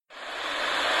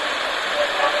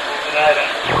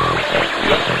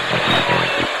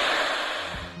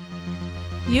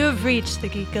You have reached the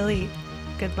Geek Elite.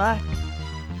 Good luck.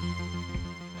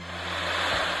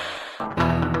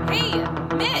 Hey,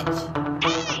 Mitch!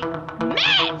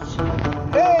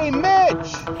 Hey,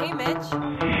 Mitch! Hey, Mitch!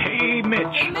 Hey, Mitch!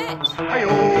 Hey, Mitch! Hi-yo!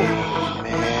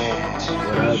 Mitch!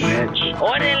 What up, Mitch?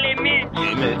 Orderly Mitch.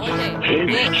 Hey, Mitch.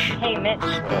 Hey, Mitch!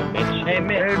 Hey,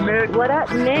 Mitch. What up,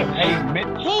 Mitch? Hey, Mitch.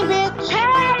 Hey, Mitch.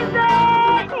 What up,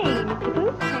 Mitch?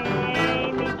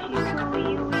 Hey, Mitch. Hey, Mitch.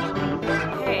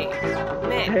 Hey, Mitch. Hey, Mr.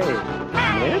 Booth. Hey, Mitch.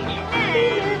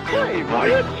 Hey, Mitch! Hey, Mitch?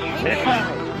 Hey,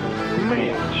 Mitch.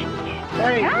 Mitch. Mitch.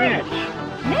 Hey, Mitch.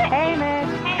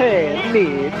 Hey, Mitch. Hey,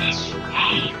 Mitch.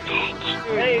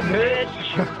 Hey, Mitch.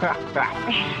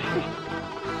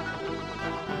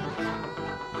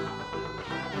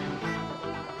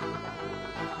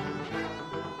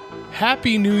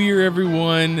 Happy New Year,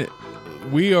 everyone.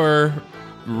 We are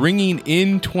ringing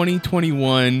in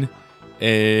 2021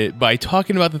 by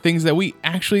talking about the things that we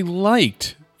actually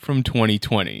liked from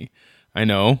 2020. I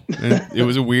know it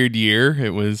was a weird year.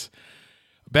 It was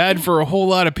bad for a whole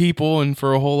lot of people and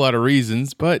for a whole lot of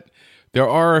reasons, but there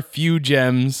are a few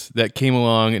gems that came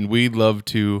along, and we'd love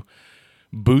to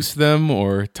boost them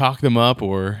or talk them up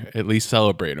or at least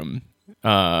celebrate them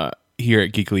here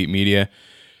at Geek Elite Media.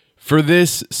 For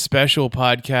this special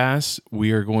podcast,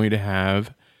 we are going to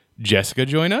have Jessica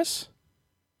join us,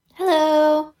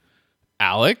 Hello.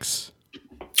 Alex,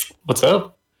 What's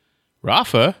up?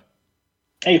 Rafa,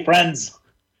 Hey, friends.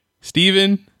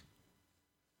 Steven,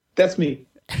 That's me.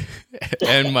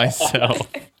 and myself.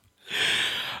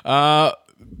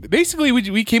 Basically,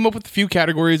 we came up with a few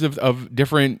categories of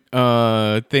different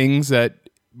things that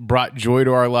brought joy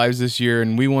to our lives this year,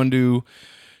 and we wanted to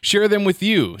share them with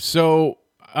you. So,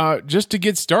 just to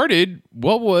get started,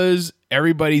 what was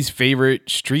everybody's favorite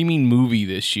streaming movie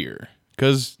this year?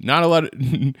 Because there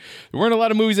weren't a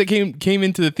lot of movies that came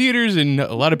into the theaters, and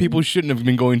a lot of people shouldn't have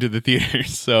been going to the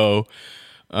theaters. So,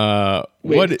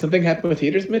 Wait, did something happened with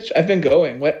theaters, Mitch? I've been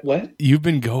going. What? You've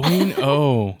been going?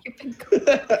 Oh,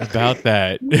 about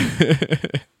that.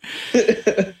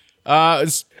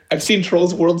 I've seen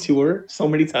Trolls World Tour so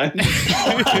many times.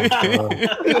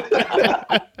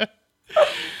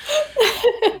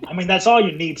 I mean, that's all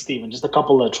you need, Steven. Just a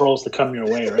couple of trolls to come your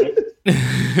way, right?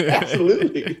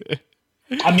 Absolutely.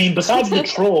 I mean, besides the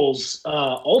trolls,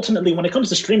 ultimately, when it comes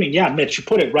to streaming, yeah, Mitch, you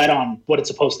put it right on what it's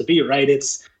supposed to be, right?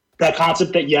 It's that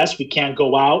concept that, yes, we can't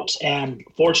go out. And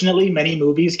fortunately, many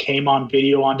movies came on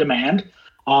video on demand.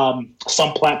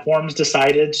 Some platforms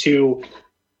decided to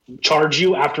charge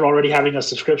you after already having a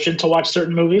subscription to watch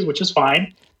certain movies, which is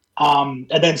fine. And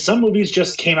then some movies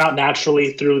just came out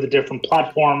naturally through the different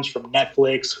platforms from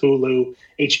Netflix, Hulu,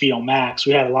 HBO Max.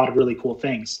 We had a lot of really cool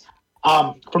things.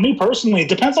 For me personally, it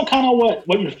depends on kind of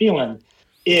what you're feeling.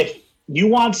 If you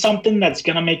want something that's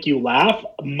going to make you laugh,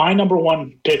 my number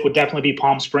one pick would definitely be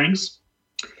Palm Springs.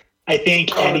 I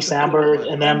think Andy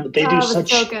Samberg and them, they do so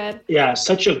good.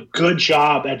 such a good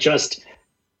job at just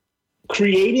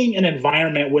creating an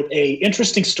environment with a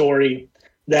interesting story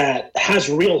that has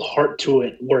real heart to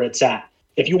it where it's at.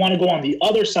 If you want to go on the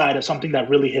other side of something that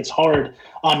really hits hard,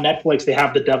 on Netflix, they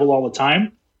have The Devil All the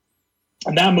Time.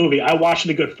 And that movie, I watched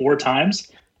it a good 4 times.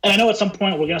 And I know at some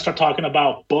point we're going to start talking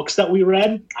about books that we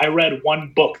read. I read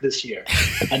one book this year,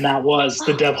 and that was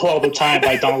The Devil All the Time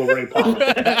by Donald Ray Powell.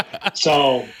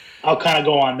 So I'll kind of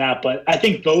go on that. But I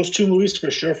think those 2 movies for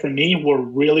sure for me were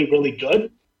really, really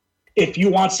good. If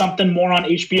you want something more on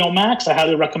HBO Max, I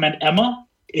highly recommend Emma.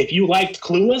 If you liked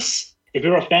Clueless, if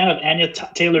you're a fan of Anya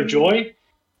Taylor-Joy,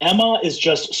 Emma is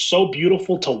just so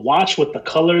beautiful to watch with the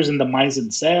colors and the mise en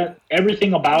scène.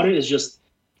 Everything about it is just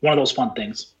one of those fun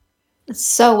things. It's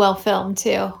so well filmed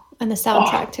too, and the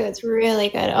soundtrack too. It's really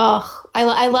good. Oh,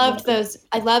 I loved those.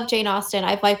 I love Jane Austen.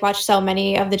 I've watched so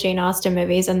many of the Jane Austen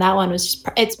movies, and that one was just,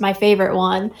 it's my favorite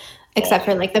one, except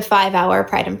for like the 5-hour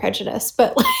Pride and Prejudice.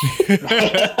 But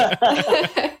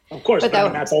of course, but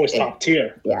that's always top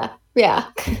tier. Yeah.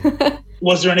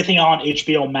 Was there anything on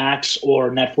HBO Max or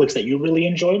Netflix that you really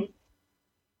enjoyed?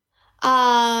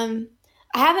 I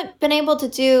haven't been able to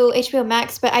do HBO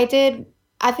Max, but I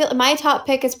feel my top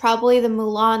pick is probably the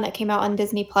Mulan that came out on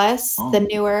Disney Plus, the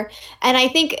newer. And I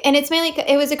think, and it's mainly,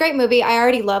 it was a great movie. I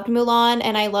already loved Mulan,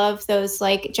 and I love those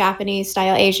like Japanese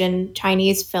style, Asian,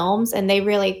 Chinese films, and they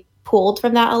really pulled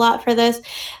from that a lot for this.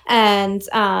 And,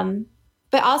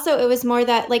 but also it was more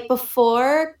that like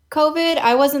before COVID,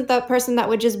 I wasn't the person that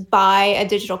would just buy a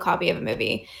digital copy of a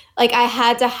movie. Like I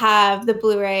had to have the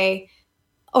Blu-ray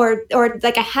or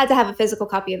like I had to have a physical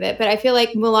copy of it. But I feel like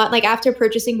Mulan, like after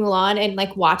purchasing Mulan and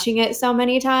like watching it so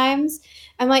many times,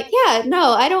 I'm like, yeah,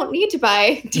 no, I don't need to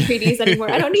buy DVDs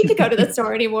anymore. I don't need to go to the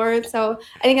store anymore. So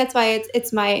I think that's why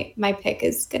it's my pick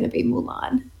is going to be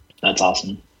Mulan. That's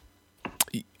awesome.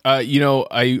 I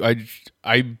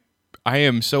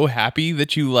am so happy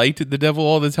that you liked The Devil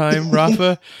All the Time,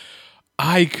 Rafa.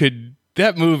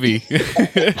 That movie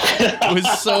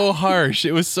was so harsh.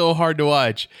 It was so hard to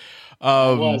watch.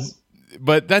 It was.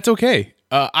 But that's okay.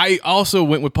 I also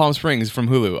went with Palm Springs from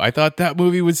Hulu. I thought that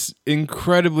movie was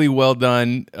incredibly well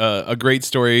done. A great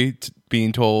story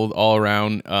being told all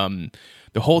around.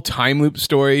 The whole time loop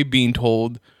story being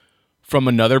told from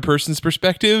another person's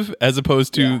perspective as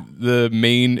opposed to the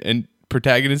main and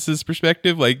protagonist's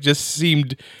perspective, like, just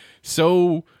seemed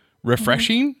so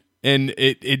refreshing, and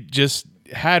it just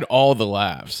had all the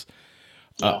laughs.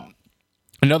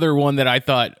 Another one that I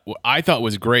thought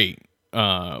was great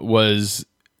was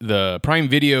the Prime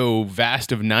Video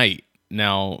Vast of Night.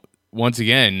 Now, once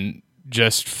again,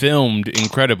 just filmed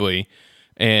incredibly,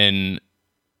 and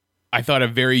I thought a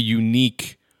very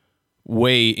unique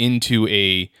way into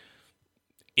a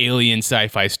alien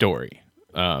sci-fi story.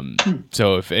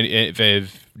 So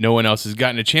if no one else has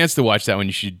gotten a chance to watch that one,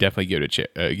 you should definitely give it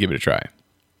a try.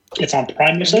 It's on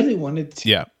Prime. You I said? really wanted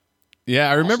to. Yeah.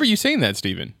 I remember you saying that,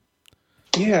 Steven.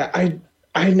 Yeah,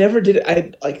 I never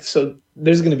did. So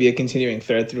there's going to be a continuing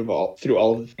thread through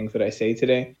all of the things that I say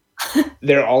today.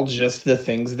 They're all just the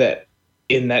things that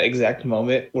in that exact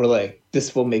moment were like,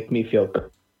 this will make me feel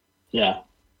good. Yeah.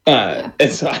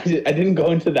 And so I didn't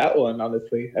go into that one,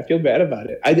 honestly. I feel bad about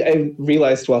it. I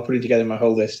realized while putting together my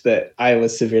whole list that I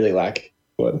was severely lacking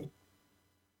one.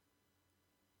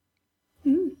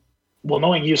 Well,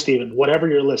 knowing you, Steven, whatever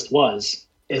your list was,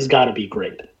 has got to be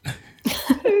great.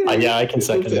 Yeah, I can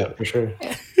second that for sure.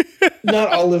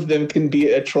 Not all of them can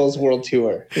be a Trolls World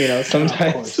Tour.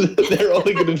 Sometimes they're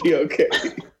only going to be okay.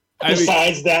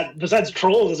 Besides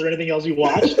Trolls, is there anything else you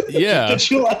watched? Yeah.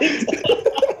 That you liked?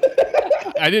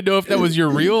 I didn't know if that was your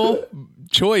real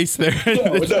choice there.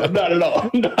 No, not at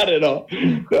all. Not at all.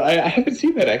 No, I haven't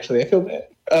seen that, actually. I feel bad.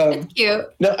 Thank you.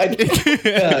 No, I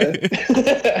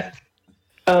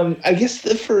guess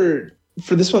for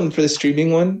this one, for the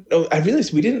streaming one, I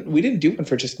realized we didn't do one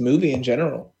for just movie in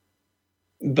general.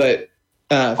 But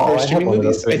for streaming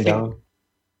movies, I think. Down.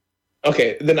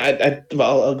 Okay, then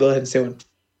I'll go ahead and say one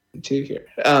too here.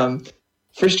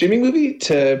 For streaming movie,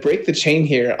 to break the chain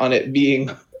here on it being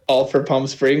all for Palm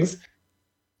Springs,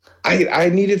 I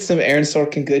needed some Aaron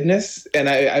Sorkin goodness, and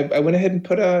I went ahead and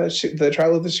put the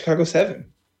Trial of the Chicago 7.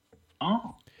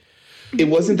 Oh. It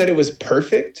wasn't that it was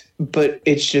perfect, but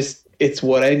it's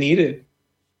what I needed.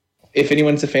 If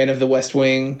anyone's a fan of The West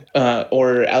Wing,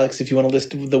 or Alex, if you want to list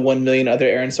the 1 million other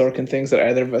Aaron Sorkin things that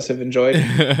either of us have enjoyed,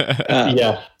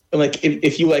 yeah. Like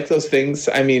if you like those things,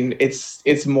 I mean,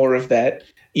 it's more of that,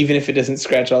 even if it doesn't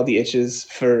scratch all the itches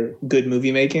for good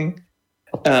movie making.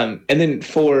 And then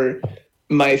for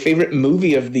my favorite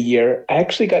movie of the year, I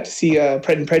actually got to see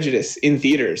Pride and Prejudice in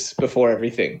theaters before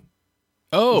everything.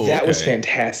 Oh, that was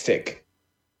fantastic.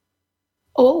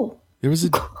 Oh, there was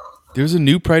a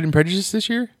new Pride and Prejudice this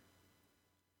year.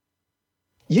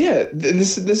 Yeah,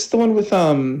 this is the one with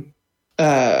oh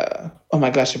my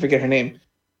gosh, I forget her name.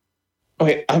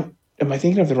 Okay, am I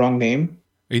thinking of the wrong name?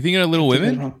 Are you thinking of Little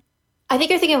Women? I think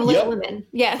you're thinking of Little Women.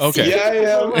 Yes. Okay. Yeah,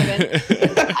 yeah. Little Women.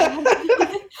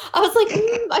 I was like,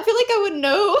 I feel like I would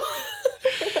know.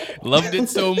 Loved it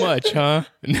so much, huh?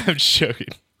 No, I'm joking.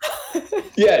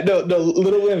 Yeah, no,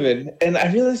 Little Women, and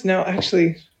I realize now,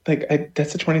 actually,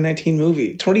 that's a 2019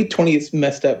 movie. 2020 is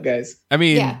messed up, guys. I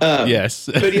mean, yes.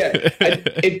 But yeah,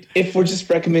 if we're just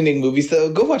recommending movies,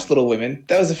 though, go watch Little Women.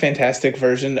 That was a fantastic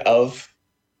version of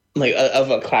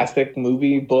a classic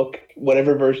movie, book,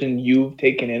 whatever version you've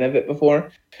taken in of it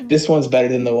before. This one's better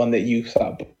than the one that you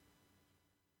saw.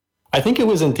 I think it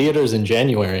was in theaters in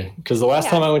January, because the last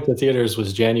time I went to theaters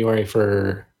was January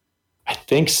for, I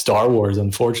think, Star Wars,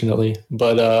 unfortunately.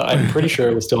 But I'm pretty sure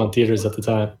it was still in theaters at the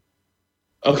time.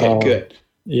 Okay, good.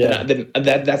 Yeah. Then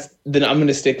I'm going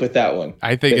to stick with that one.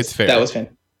 I think it's fair. That was fun.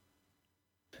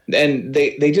 And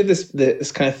they did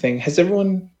this kind of thing. Has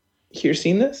everyone here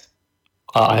seen this?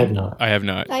 I have not. I have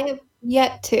not. I have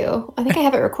yet to. I think I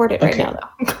have it recorded right now,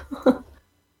 though.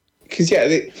 Because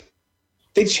they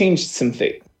changed some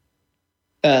things.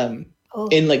 In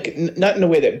not in a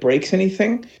way that breaks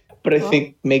anything, but I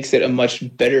think makes it a much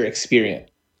better experience.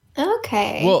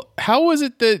 Okay. Well, how was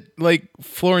it that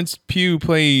Florence Pugh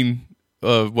playing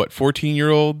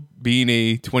 14-year-old being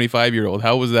a 25-year-old?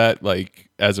 How was that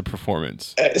as a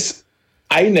performance?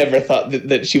 I never thought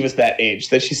that she was that age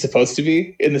that she's supposed to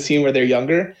be in the scene where they're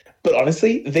younger. But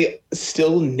honestly, they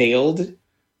still nailed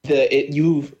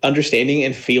you understanding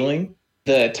and feeling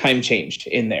the time changed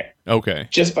in there. Okay.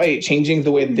 Just by changing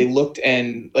the way that they looked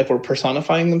and like were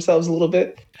personifying themselves a little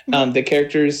bit. The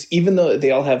characters, even though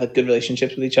they all have like good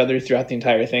relationships with each other throughout the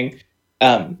entire thing,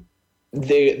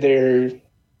 they're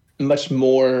much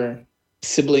more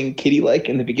sibling kitty-like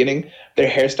in the beginning. Their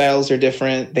hairstyles are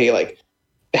different. They like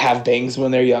have bangs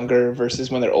when they're younger versus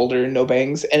when they're older, no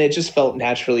bangs. And it just felt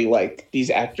naturally like these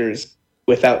actors,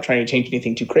 without trying to change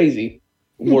anything too crazy,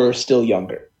 were still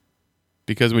younger.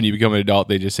 Because when you become an adult,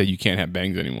 they just say you can't have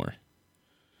bangs anymore.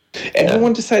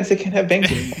 Everyone decides they can't have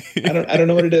bangs anymore. I don't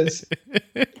know what it is.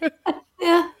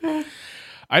 Yeah.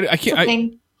 I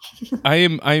can't.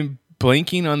 I'm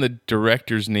blanking on the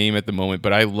director's name at the moment,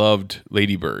 but I loved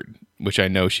Lady Bird, which I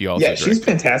know she also. Yeah, she's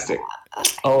fantastic.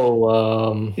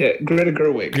 Yeah, Greta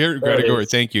Gerwig. Greta Gerwig.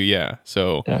 Thank you. Yeah.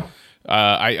 So, yeah.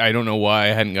 I don't know why I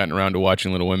hadn't gotten around to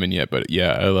watching Little Women yet, but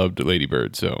yeah, I loved Lady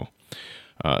Bird. So,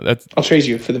 that's. I'll trade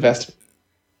you for the vest.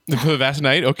 For the vast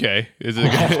night? Okay. Is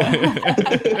it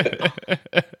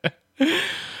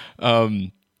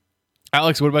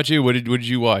Alex, what about you? What did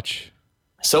you watch?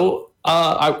 So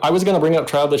I was going to bring up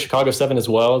Trial of the Chicago 7 as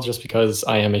well, just because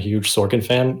I am a huge Sorkin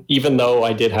fan, even though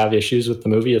I did have issues with the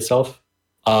movie itself.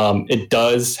 It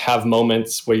does have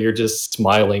moments where you're just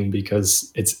smiling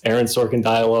because it's Aaron Sorkin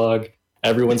dialogue.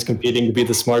 Everyone's competing to be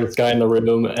the smartest guy in the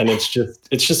room, and it's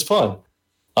just fun.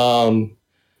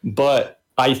 But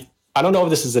I don't know if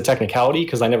this is a technicality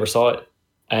because I never saw it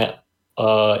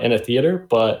in a theater,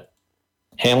 but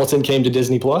Hamilton came to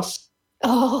Disney Plus.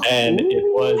 Oh, and it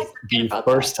was the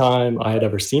first time I had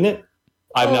ever seen it.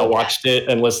 I've now watched it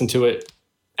and listened to it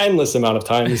endless amount of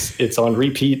times. It's on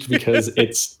repeat because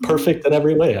it's perfect in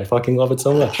every way. I fucking love it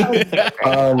so much.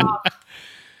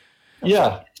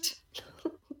 Yeah,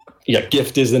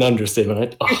 gift is an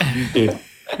understatement. Dude,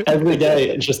 every day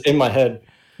it's just in my head.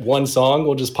 One song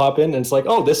will just pop in and it's like,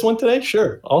 oh, this one today?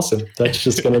 Sure. Awesome. That's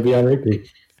just going to be on repeat.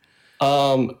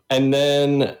 And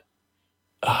then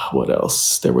what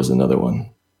else? There was another one.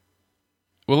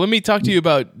 Well, let me talk to you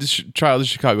about the Trial of the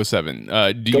Chicago 7.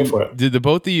 Go for it. Did the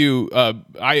both of you,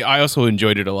 I also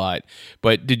enjoyed it a lot,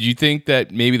 but did you think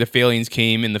that maybe the failings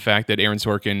came in the fact that Aaron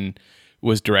Sorkin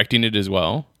was directing it as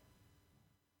well?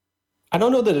 I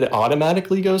don't know that it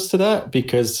automatically goes to that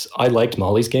because I liked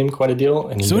Molly's Game quite a deal,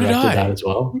 and he directed that as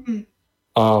well.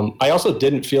 I also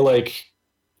didn't feel like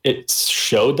it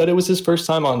showed that it was his first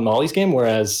time on Molly's Game,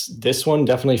 whereas this one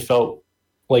definitely felt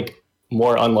like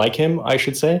more unlike him, I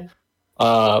should say.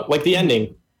 Like the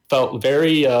ending felt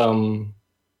very, I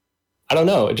don't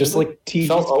know, it just like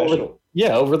felt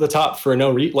over the top for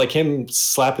no reason. Like him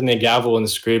slapping the gavel and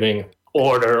screaming,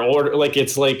 order, like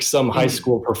it's like some high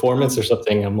school performance or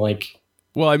something. I'm like,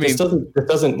 well, I mean, it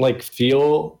doesn't like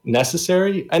feel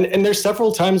necessary. And there's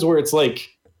several times where it's like,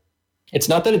 it's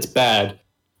not that it's bad.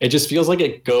 It just feels like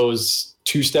it goes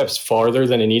two steps farther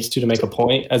than it needs to make a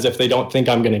point, as if they don't think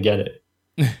I'm going to get it.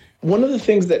 One of the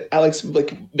things that Alex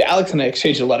and I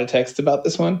exchanged a lot of texts about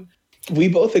this one. We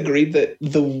both agreed that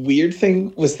the weird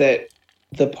thing was that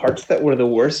the parts that were the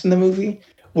worst in the movie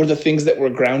were the things that were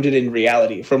grounded in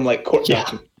reality from like court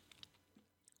action.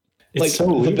 Like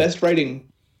so the best writing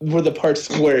were the parts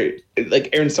where like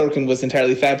Aaron Sorkin was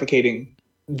entirely fabricating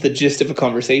the gist of a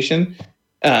conversation.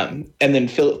 And then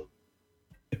Philip,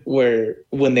 where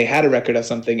when they had a record of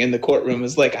something in the courtroom,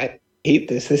 was like, I hate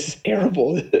this. This is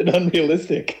terrible and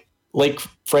unrealistic. Like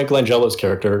Frank Langelo's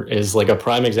character is like a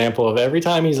prime example of every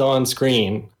time he's on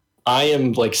screen, I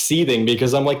am like seething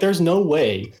because I'm like, there's no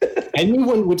way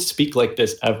anyone would speak like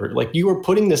this ever. Like you are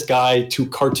putting this guy to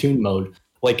cartoon mode.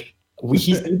 Like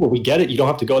he's evil, we get it. You don't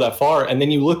have to go that far. And then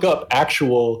you look up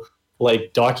actual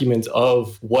like documents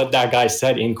of what that guy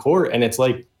said in court. And it's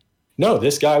like, no,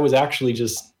 this guy was actually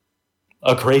just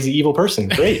a crazy evil person.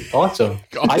 Great. Awesome.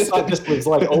 I thought this was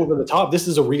like over the top. This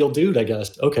is a real dude, I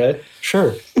guess. Okay,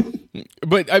 sure.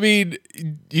 But I mean,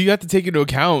 you have to take into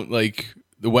account like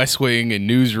The West Wing and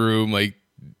Newsroom, like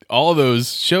all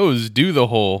those shows do the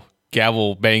whole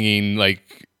gavel banging,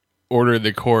 like order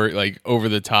the court, like over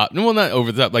the top. Well, not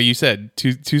over the top, like you said,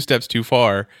 two steps too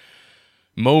far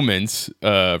moments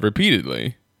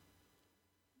repeatedly.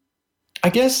 I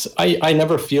guess I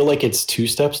never feel like it's two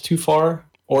steps too far.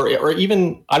 Or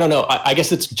even, I don't know, I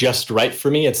guess it's just right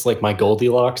for me. It's like my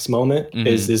Goldilocks moment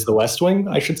is The West Wing,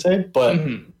 I should say. But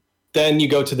then you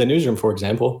go to The Newsroom, for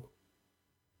example.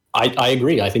 I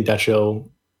agree. I think that show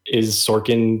is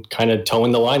Sorkin kind of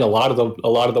towing the line a lot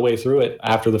of the way through it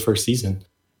after the first season.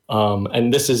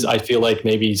 And this is, I feel like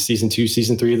maybe season 2,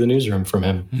 season 3 of The Newsroom from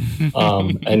him,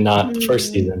 and not the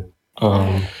first season.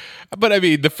 But I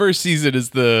mean, the first season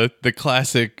is the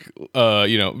classic,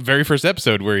 very first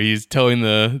episode where he's telling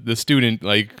the student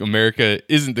like America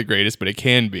isn't the greatest, but it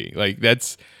can be. Like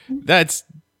that's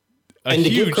and to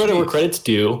give credit where credit's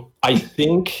due, I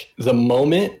think the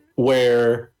moment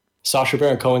where Sacha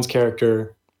Baron Cohen's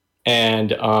character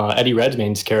and Eddie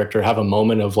Redmayne's character have a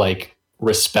moment of like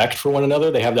respect for one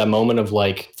another, they have that moment of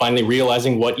like finally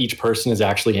realizing what each person is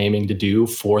actually aiming to do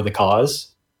for the cause.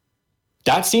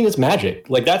 That scene is magic.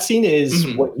 Like that scene is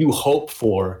what you hope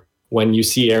for when you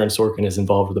see Aaron Sorkin is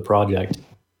involved with the project.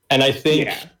 And I think,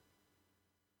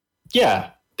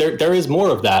 there is more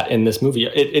of that in this movie.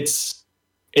 It's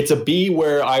a B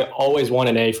where I always want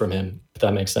an A from him, if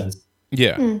that makes sense.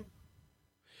 Yeah.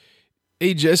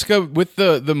 Hey, Jessica, with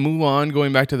the Mulan,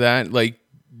 going back to that, like,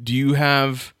 do you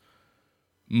have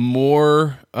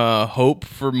more hope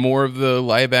for more of the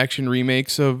live action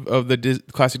remakes of the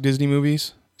classic Disney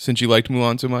movies since you liked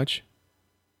Mulan so much?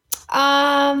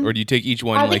 Or do you take each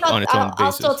one on its own basis?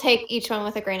 I'll still take each one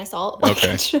with a grain of salt.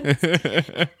 Okay.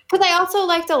 Because I also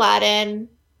liked Aladdin,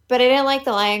 but I didn't like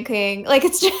The Lion King. Like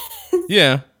it's just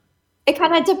it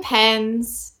kind of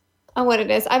depends on what it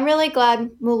is. I'm really glad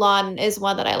Mulan is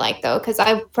one that I like though, because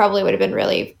I probably would have been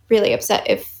really, really upset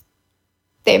if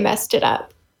they messed it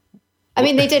up. I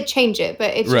mean, they did change it,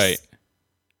 but it's just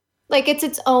like it's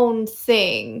its own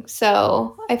thing.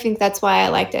 So I think that's why I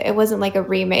liked it. It wasn't like a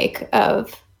remake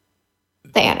of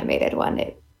the animated one.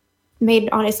 It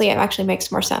actually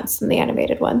makes more sense than the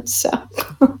animated one. So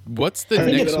what's the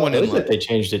next one? That they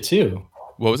changed it too.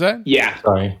 What was that? Yeah.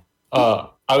 Sorry.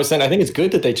 I was saying I think it's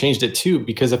good that they changed it too,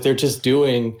 because if they're just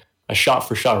doing a shot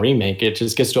for shot remake, it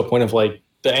just gets to a point of like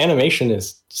the animation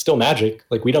is still magic.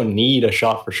 Like we don't need a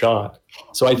shot for shot.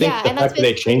 So I think the fact that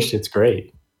they changed it's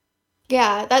great.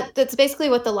 Yeah, that's basically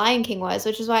what The Lion King was,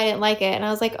 which is why I didn't like it. And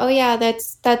I was like, oh yeah,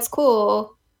 that's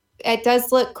cool. It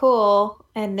does look cool,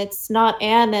 and it's not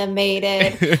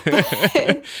animated.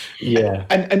 Yeah,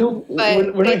 I know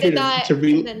but we're not here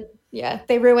to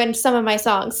they ruined some of my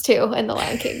songs too in The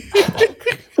Lion King.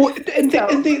 Well, and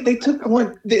they took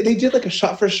one. They did like a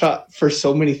shot for shot for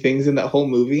so many things in that whole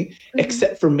movie,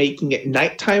 except for making it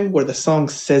nighttime, where the song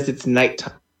says it's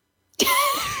nighttime.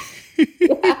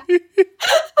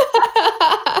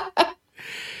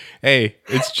 Hey,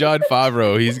 it's Jon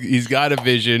Favreau. He's got a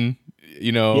vision.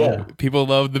 You know, people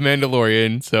love The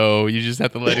Mandalorian, so you just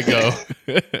have to let it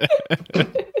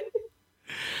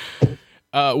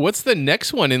go. What's the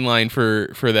next one in line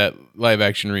for that live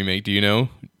action remake? Do you know,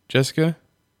 Jessica?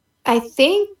 I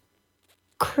think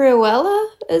Cruella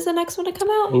is the next one to come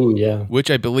out. Oh yeah, which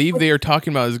I believe they are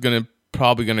talking about is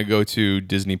probably gonna go to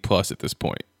Disney Plus at this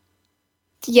point.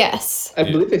 Yes, I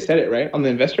believe they said it right on the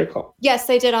investor call. Yes,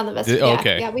 they did on the investor.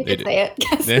 Okay, we did say it.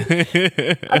 Yes.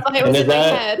 I thought it was in my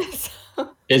head.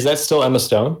 Is that still Emma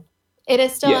Stone? It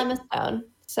is still Emma Stone.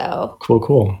 So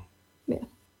cool. Yeah.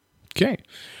 Okay.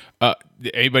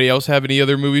 Anybody else have any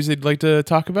other movies they'd like to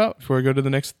talk about before I go to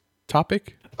the next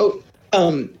topic? Oh,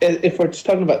 if we're just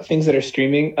talking about things that are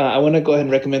streaming, I want to go ahead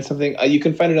and recommend something. You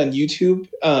can find it on YouTube.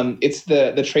 It's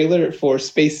the trailer for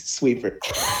Space Sweeper.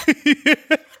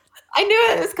 I knew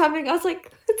it was coming. I was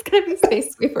like, it's going to be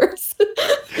Space Sweepers.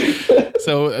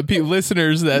 So,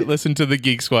 listeners that listen to the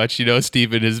Geek Squatch, you know,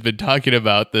 Steven has been talking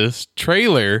about this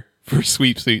trailer for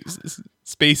Space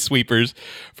Sweepers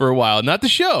for a while. Not the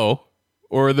show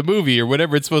or the movie or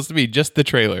whatever it's supposed to be, just the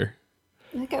trailer.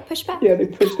 It got pushed back. Yeah, they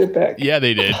pushed it back. Yeah,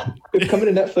 they did. It's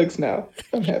coming to Netflix now.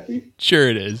 I'm happy. Sure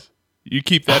it is. You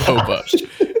keep that hope up.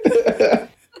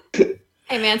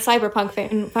 Hey man,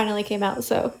 Cyberpunk finally came out,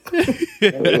 so.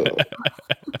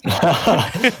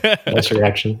 That's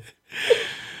reaction.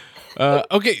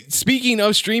 Okay, speaking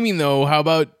of streaming though, how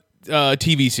about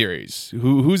TV series?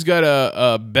 Who's got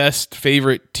a best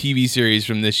favorite TV series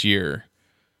from this year,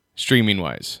 streaming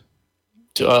wise?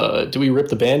 Do we rip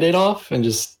the Band-Aid off and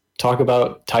just talk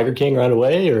about Tiger King right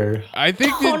away, or I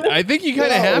think you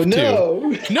kind of have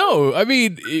to. No, I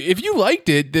mean, if you liked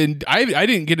it, then I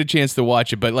didn't get a chance to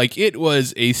watch it, but like it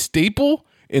was a staple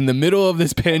in the middle of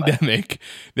this pandemic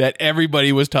that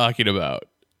everybody was talking about.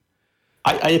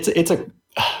 I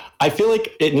feel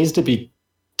like it needs to be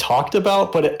talked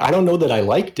about, but I don't know that I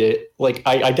liked it. Like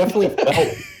I definitely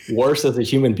felt worse as a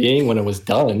human being when it was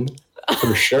done,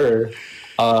 for sure.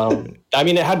 I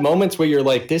mean, it had moments where you're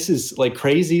like, this is like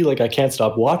crazy. Like I can't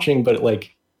stop watching, but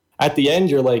like at the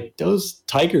end, you're like, those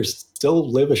tigers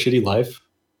still live a shitty life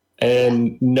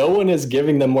and no one is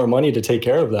giving them more money to take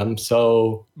care of them.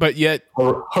 So, but yet,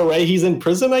 hooray, he's in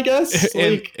prison, I guess.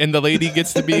 And the lady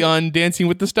gets to be on Dancing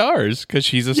with the Stars because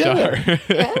she's a star.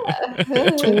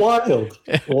 It's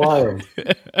wild.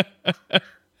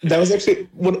 That was actually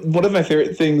one of my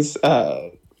favorite things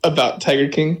about Tiger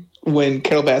King when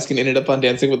Carol Baskin ended up on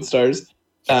Dancing with the Stars.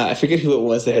 I forget who it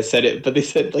was that had said it, but they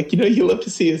said, like, you love to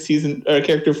see a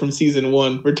character from season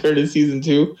 1 return in season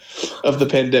 2 of the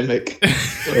pandemic.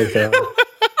 Okay.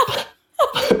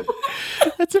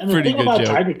 That's a pretty good joke. The thing about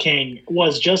Tiger King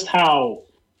was just how,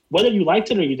 whether you liked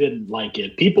it or you didn't like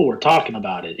it, people were talking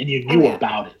about it and you knew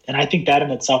about it. And I think that in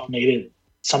itself made it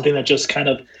something that just kind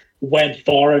of went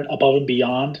far above and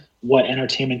beyond what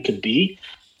entertainment could be.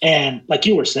 And like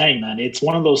you were saying, man, it's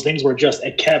one of those things where just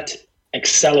it kept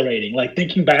accelerating. Like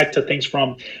thinking back to things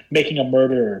from Making a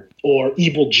Murderer or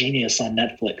Evil Genius on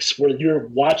Netflix, where you're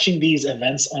watching these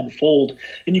events unfold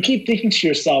and you keep thinking to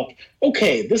yourself,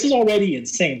 okay, this is already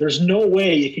insane. There's no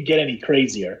way it could get any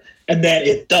crazier. And then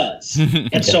it does.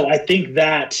 And so I think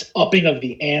that upping of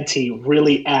the ante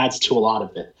really adds to a lot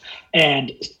of it.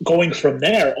 And going from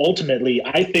there, ultimately,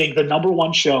 I think the number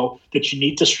one show that you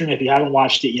need to stream if you haven't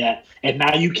watched it yet, and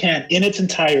now you can in its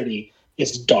entirety,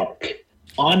 is Dark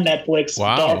on Netflix.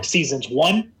 Wow. Dark seasons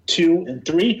 1, 2, and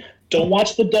 3. Don't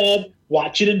watch the dub.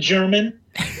 Watch it in German.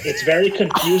 It's very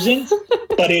confusing,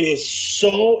 but it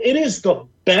is the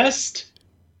best.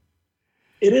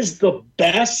 It is the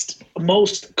best,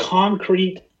 most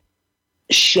concrete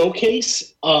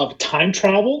showcase of time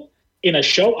travel in a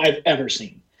show I've ever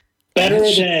seen. Better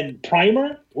than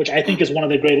Primer, which I think is one of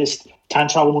the greatest time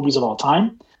travel movies of all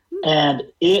time. And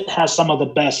it has some of the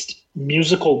best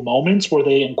musical moments where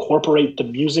they incorporate the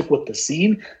music with the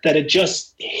scene that it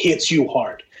just hits you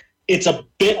hard. It's a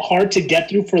bit hard to get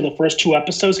through for the first 2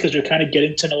 episodes because you're kind of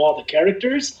getting to know all the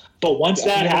characters. But once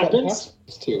that happens...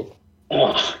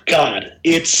 Oh God,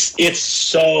 it's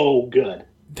so good.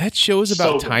 That show is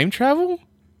about time travel?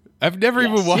 I've never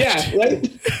even watched it.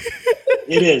 Right?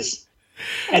 It is.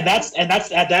 And that's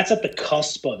at the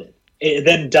cusp of it. It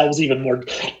then delves even more,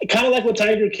 kind of like with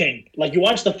Tiger King. Like you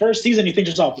watch the first season, you think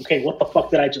to yourself, okay, what the fuck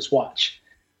did I just watch?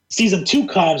 Season 2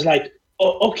 comes, like,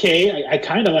 oh, okay, I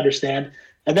kind of understand.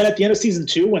 And then at the end of season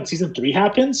 2, when season 3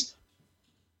 happens,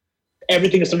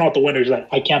 everything is thrown out the window. You're like,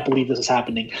 I can't believe this is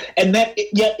happening. And then,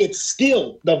 yet it's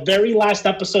still the very last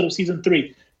episode of season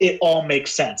 3. It all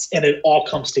makes sense and it all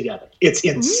comes together. It's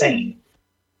insane.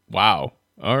 Wow.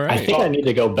 All right. I think I need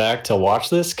to go back to watch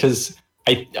this because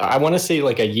I want to say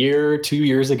like a year, 2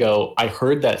 years ago, I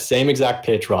heard that same exact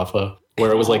pitch, Rafa,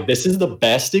 where it was like, this is the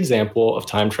best example of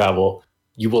time travel.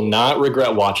 You will not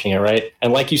regret watching it, right?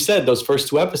 And like you said, those first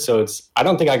 2 episodes, I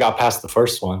don't think I got past the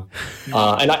first one.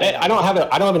 And I don't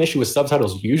have an issue with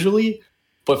subtitles usually,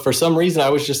 but for some reason I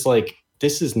was just like,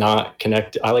 this is not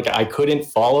connected. I couldn't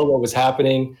follow what was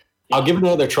happening. I'll give it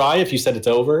another try if you said it's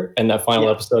over and that final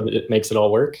episode, it makes it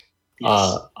all work.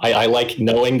 Yes. I like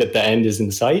knowing that the end is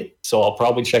in sight, so I'll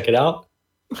probably check it out.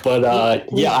 But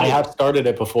I have started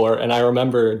it before, and I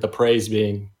remember the praise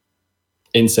being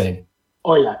insane.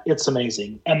 Oh, yeah, it's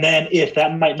amazing. And then if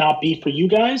that might not be for you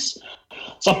guys,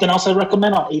 something else I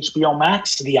recommend on HBO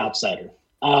Max, The Outsider.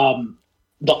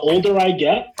 The older I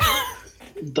get...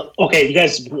 okay, you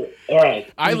guys... All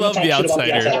right. I love The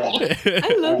Outsider.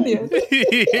 I love The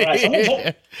Outsider. All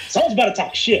right, someone's about to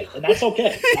talk shit, and that's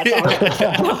okay. That's all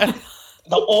right.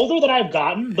 The older that I've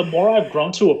gotten, the more I've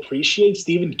grown to appreciate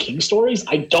Stephen King stories.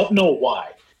 I don't know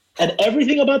why. And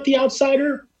everything about The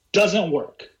Outsider doesn't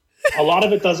work. A lot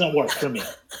of it doesn't work for me.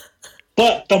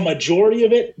 But the majority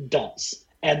of it does.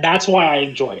 And that's why I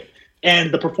enjoy it.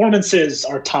 And the performances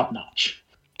are top-notch.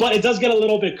 But it does get a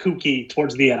little bit kooky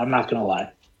towards the end, I'm not going to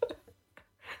lie.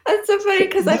 That's so funny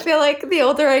because I feel like the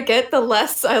older I get, the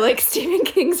less I like Stephen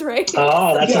King's writing.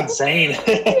 Oh, that's insane.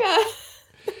 Yeah.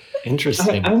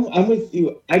 Interesting. I'm with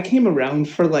you. I came around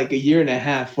for like a year and a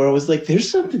half where I was like, there's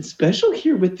something special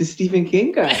here with the Stephen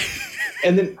King guy.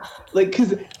 And then, like,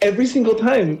 because every single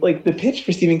time, like, the pitch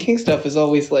for Stephen King stuff is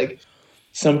always like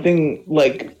something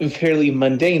like fairly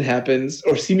mundane happens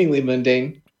or seemingly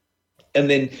mundane. And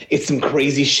then it's some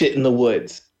crazy shit in the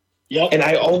woods. Yep. And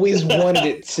I always wanted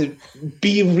it to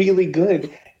be really good.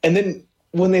 And then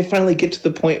when they finally get to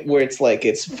the point where it's like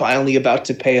it's finally about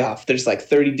to pay off, there's like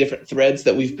 30 different threads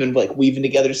that we've been like weaving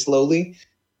together slowly.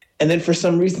 And then for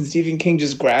some reason, Stephen King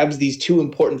just grabs these 2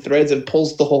 important threads and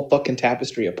pulls the whole fucking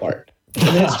tapestry apart. And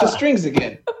then it's just strings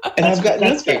again. And I've got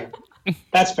nothing.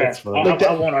 That's fair.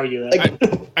 I won't argue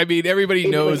that. I mean, everybody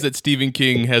knows that Stephen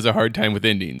King has a hard time with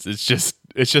endings. It's just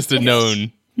a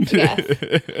known.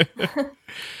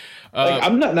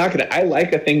 I'm not knocking it. I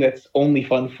like a thing that's only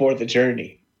fun for the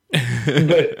journey.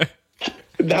 But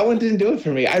that one didn't do it for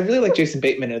me. I really like Jason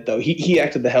Bateman in it, though. He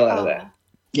acted the hell out of that.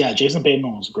 Yeah, Jason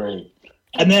Bateman was great.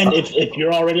 And then if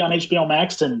you're already on HBO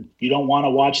Max and you don't want to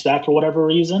watch that for whatever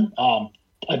reason,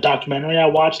 a documentary I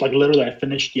watched, like literally I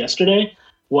finished yesterday,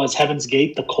 was Heaven's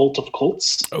Gate: The Cult of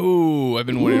Cults. Oh, I've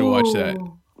been wanting to watch that.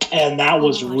 And that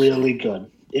was really good.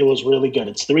 It was really good.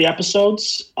 It's 3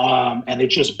 episodes, and it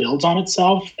just builds on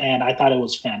itself. And I thought it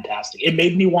was fantastic. It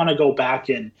made me want to go back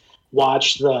and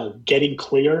watch the Getting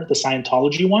Clear, the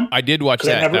Scientology one. I did watch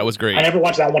that. That was great. I never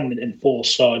watched that one in full,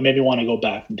 so it made me want to go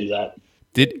back and do that.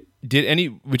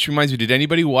 Which reminds me, did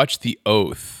anybody watch The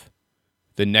Oath,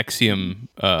 the NXIVM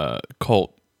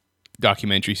cult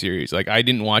documentary series? Like, I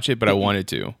didn't watch it, but I wanted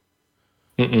to.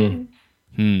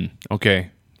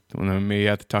 Okay. Well, I may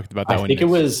have to talk about that one. I think it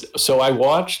was, so I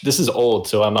watched, this is old,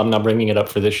 so I'm not bringing it up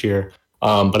for this year.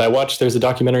 But I watched, there's a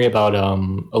documentary about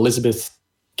Elizabeth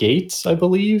Gates, I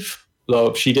believe.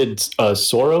 She did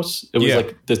Soros. It was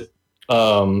like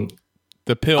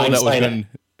the pill Einstein, that was in...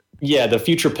 Yeah, the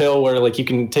future pill where like you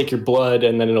can take your blood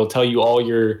and then it'll tell you all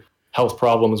your health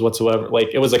problems whatsoever. Like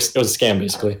it was a scam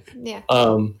basically. Yeah.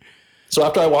 So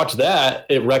after I watched that,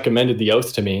 it recommended The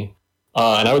Oath to me.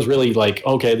 And I was really like,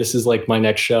 okay, this is like my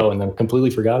next show, and then completely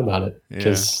forgot about it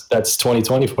because that's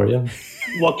 2020 for you.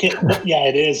 Yeah,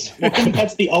 it is. What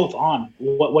that's The Oath on?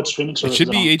 What streaming service? It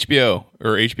should be HBO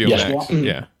or HBO Max.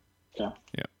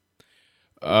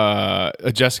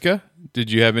 Yeah. Jessica,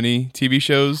 did you have any TV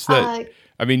shows that?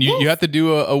 I mean, you have to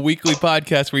do a weekly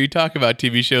podcast where you talk about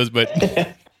TV shows, but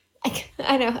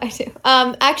I know, I do.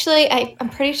 Actually, I'm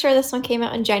pretty sure this one came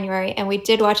out in January, and we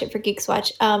did watch it for Geeks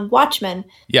Watch. Watchmen.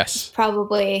 Yes.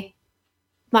 Probably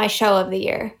my show of the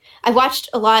year. I watched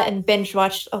a lot and binge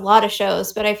watched a lot of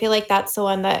shows, but I feel like that's the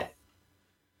one that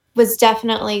was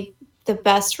definitely the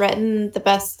best written, the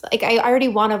best. Like, I already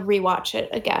want to rewatch it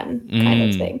again, kind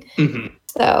of thing. Mm-hmm.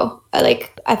 So,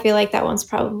 I feel like that one's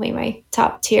probably my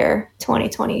top tier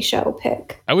 2020 show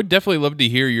pick. I would definitely love to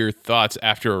hear your thoughts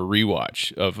after a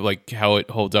rewatch of like how it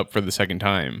holds up for the second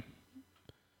time.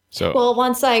 So, well,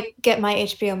 once I get my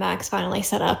HBO Max finally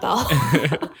set up, I'll.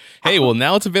 Hey, well,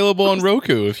 now it's available on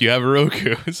Roku if you have a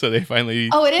Roku. So they finally.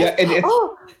 Oh, it is. Yeah,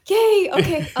 oh, yay!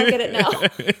 Okay, I'll get it now.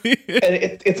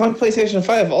 And it's on PlayStation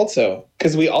 5 also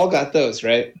because we all got those,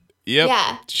 right? Yep.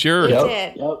 Yeah. Sure.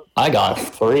 Yep. I got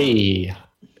 3.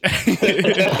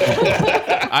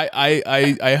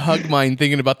 I hug mine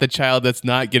thinking about the child that's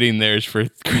not getting theirs for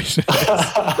Christmas.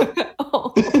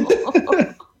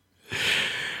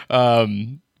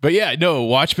 But yeah, no,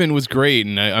 Watchmen was great,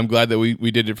 and I'm glad that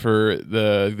we did it for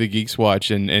the Geeks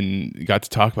Watch and got to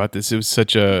talk about this. It was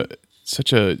such a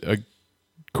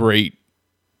great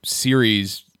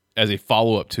series as a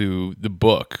follow up to the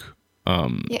book.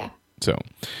 Yeah. So,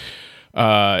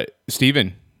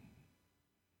 Steven.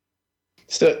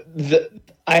 So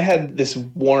I had this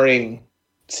warring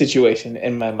situation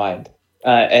in my mind,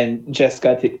 and Jess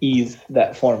got to ease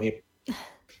that for me.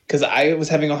 Because I was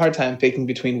having a hard time picking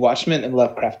between Watchmen and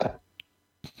Lovecraft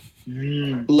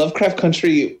Country. Lovecraft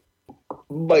Country,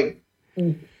 like,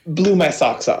 blew my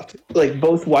socks off. Like,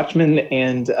 both Watchmen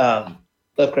and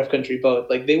Lovecraft Country, both,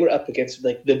 like, they were up against,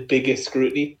 like, the biggest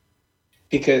scrutiny.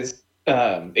 Because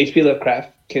H.P.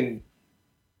 Lovecraft can...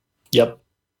 Yep.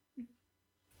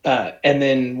 And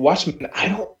then Watchmen,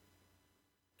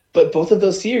 but both of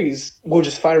those series were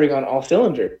just firing on all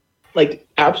cylinders. Like,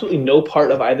 absolutely no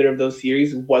part of either of those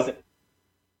series wasn't,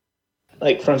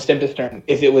 like, from stem to stern.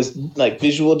 If it was, like,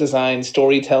 visual design,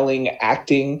 storytelling,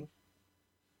 acting,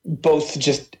 both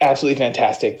just absolutely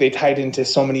fantastic. They tied into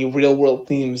so many real-world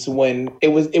themes when it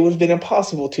would have been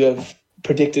impossible to have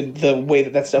predicted the way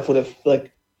that stuff would have,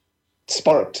 like,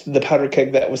 sparked the powder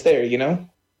keg that was there, you know?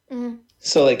 Mm-hmm.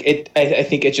 So, like, I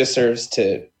think it just serves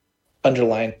to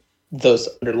underline those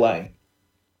underlying.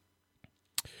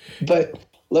 But...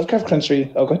 Lovecraft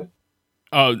Country. Okay.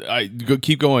 Oh,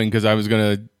 keep going because I was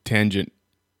gonna tangent.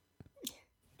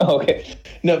 Okay.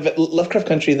 No, but Lovecraft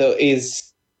Country though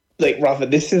is like Rafa.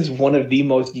 This is one of the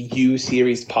most you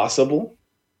series possible.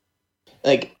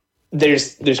 Like,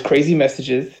 there's crazy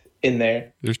messages in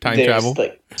there. There's time travel.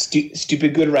 Like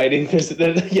stupid good writing.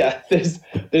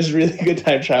 There's really good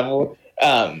time travel.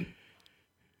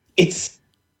 It's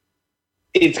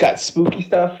got spooky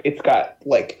stuff. It's got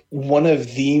like one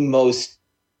of the most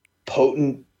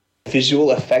potent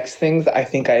visual effects things I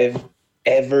think I've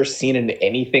ever seen in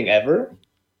anything ever,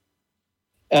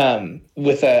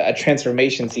 with a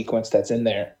transformation sequence that's in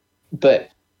there. But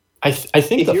I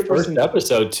think the first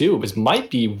episode too might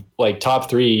be like top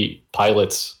 3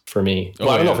 pilots for me. Well,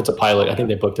 I don't know if it's a pilot. I think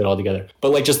they booked it all together.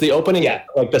 But like just the opening,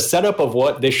 like the setup of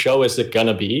what this show is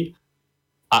gonna be,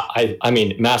 I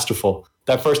mean, masterful.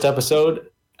 That first episode,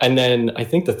 and then I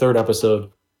think the third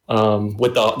episode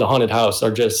with the haunted house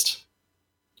are just,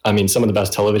 I mean, some of the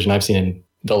best television I've seen in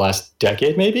the last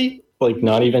decade, maybe. Like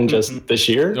not even just this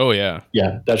year. Oh yeah.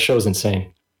 Yeah, that show's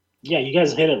insane. Yeah, you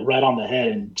guys hit it right on the head.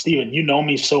 And Steven, you know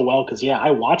me so well because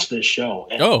I watched this show.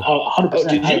 And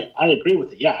 100%. I agree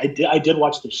with it. Yeah, I did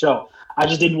watch the show. I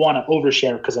just didn't want to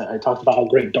overshare because I talked about how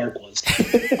great Dark was.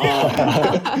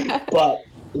 But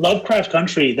Lovecraft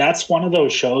Country, that's one of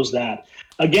those shows that,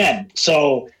 again,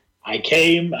 so I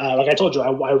came, like I told you,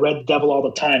 I read Devil All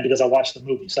the Time because I watched the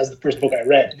movie. So that's the first book I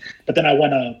read. But then I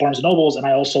went to Barnes & Nobles and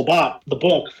I also bought the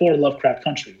book for Lovecraft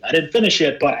Country. I didn't finish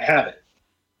it, but I have it.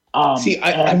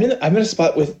 I'm in a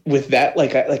spot with that.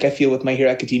 Like I feel with My Hero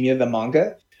Academia, the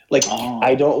manga. Like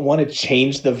I don't want to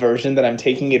change the version that I'm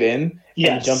taking it in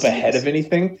and jump ahead of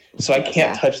anything, so I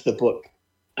can't touch the book.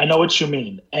 I know what you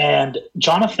mean. And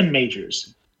Jonathan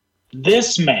Majors,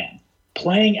 this man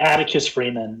playing Atticus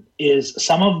Freeman is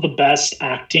some of the best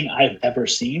acting I've ever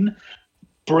seen.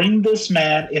 Bring this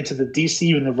man into the DC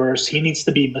universe. He needs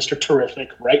to be Mr.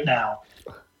 Terrific right now.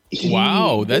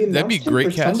 Wow, that'd be great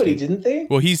casting. Somebody, didn't they?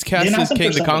 Well, he's cast as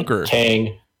Kang the Conqueror.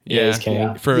 Kang. Yeah,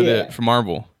 Kang. For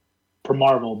Marvel. For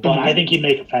Marvel, but I think he'd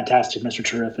make a fantastic Mr.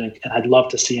 Terrific, and I'd love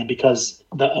to see him because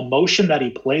the emotion that he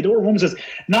played, there were moments that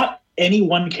not any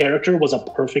one character was a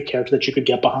perfect character that you could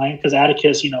get behind because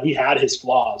Atticus, he had his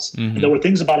flaws. Mm-hmm. And there were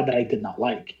things about him that I did not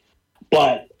like,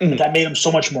 but that made him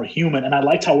so much more human. And I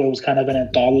liked how it was kind of an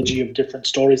anthology of different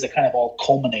stories that kind of all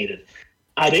culminated.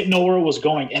 I didn't know where it was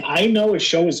going, and I know a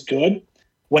show is good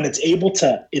when it's able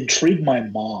to intrigue my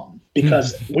mom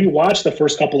because we watched the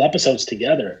first couple episodes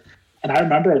together. And I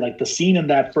remember like the scene in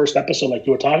that first episode, like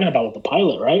you were talking about with the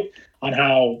pilot, right? On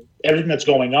how everything that's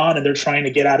going on and they're trying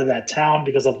to get out of that town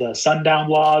because of the sundown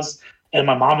laws. And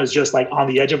my mom is just like on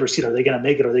the edge of her seat. Are they going to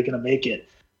make it? Are they going to make it?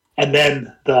 And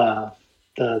then the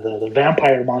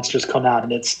vampire monsters come out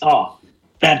and it's,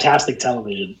 fantastic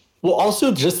television. Well,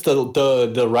 also just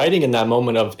the writing in that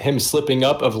moment of him slipping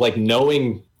up of like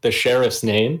knowing the sheriff's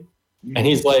name. And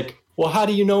he's like, well, how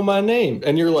do you know my name?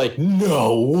 And you're like,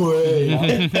 no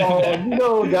way. Oh,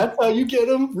 no, that's how you get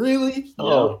him? Really? Yeah.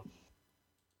 Oh.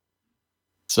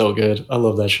 So good. I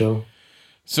love that show.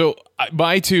 So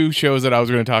my two shows that I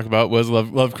was going to talk about was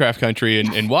Lovecraft Country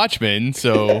and Watchmen.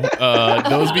 So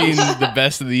those being the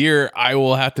best of the year, I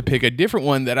will have to pick a different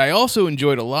one that I also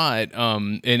enjoyed a lot.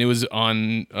 And it was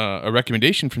on a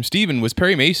recommendation from Steven, was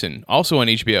Perry Mason, also on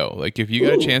HBO. Like if you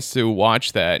got a chance to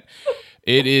watch that,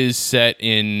 it is set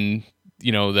in,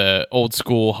 the old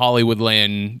school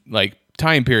Hollywoodland like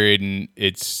time period, and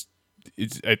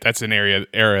that's an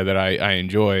era that I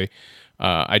enjoy.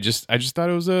 I just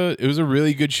thought it was a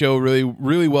really good show,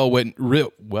 really well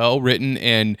written,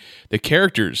 and the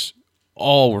characters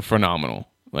all were phenomenal.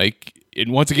 Like,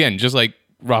 and once again, just like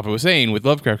Rafa was saying with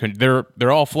Lovecraft Country,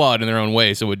 they're all flawed in their own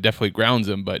way, so it definitely grounds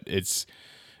them. But it's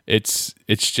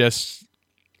just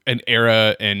an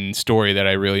era and story that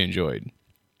I really enjoyed.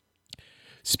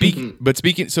 Speaking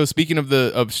of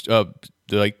the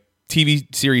like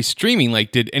TV series streaming,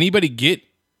 like did anybody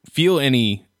feel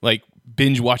any like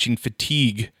binge watching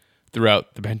fatigue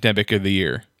throughout the pandemic of the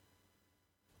year?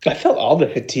 I felt all the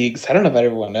fatigues. I don't know about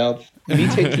everyone else. Me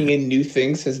taking in new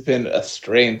things has been a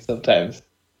strain sometimes.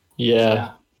 Yeah.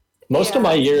 Most of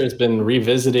my year has been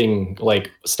revisiting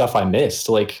like stuff I missed.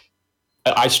 Like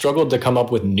I struggled to come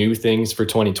up with new things for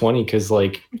 2020 because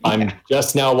like I'm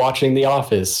just now watching The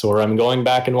Office, or I'm going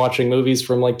back and watching movies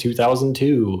from like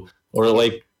 2002, or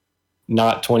like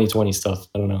not 2020 stuff.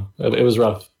 I don't know. It was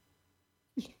rough.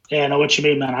 Yeah, I know what you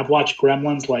mean, man. I've watched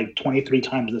Gremlins like 23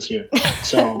 times this year.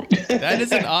 So that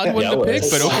is an odd one to pick,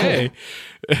 but okay.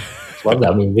 Love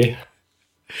that movie.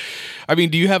 I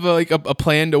mean, do you have a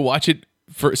plan to watch it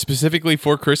specifically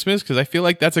for Christmas? Because I feel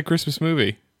like that's a Christmas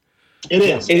movie. It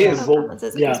is. It is. Well,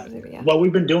 movie, What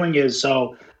we've been doing is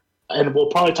and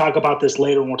we'll probably talk about this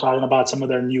later when we're talking about some of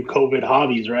their new COVID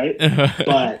hobbies, right?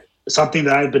 But something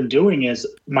that I've been doing is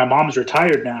my mom's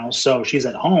retired now, so she's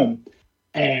at home,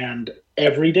 and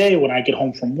every day when I get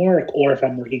home from work or if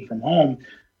I'm working from home,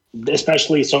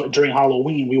 especially so during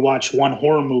Halloween, we watch one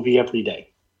horror movie every day.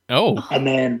 Oh. And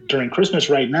then during Christmas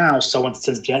right now, so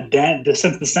since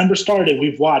December started,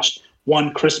 we've watched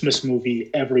one Christmas movie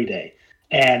every day.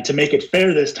 And to make it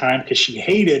fair this time, because she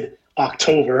hated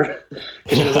October,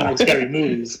 because she doesn't like scary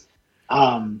movies,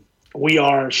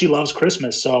 she loves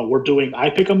Christmas. So I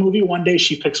pick a movie one day,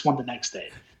 she picks one the next day.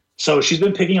 So she's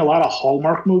been picking a lot of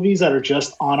Hallmark movies that are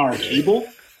just on our cable,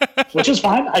 which is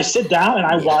fine. I sit down and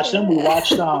I watch them. We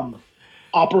watched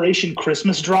Operation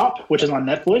Christmas Drop, which is on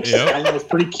Netflix. Yep. I thought it was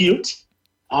pretty cute.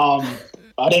 I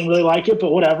didn't really like it,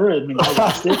 but whatever. I mean, I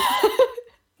watched it.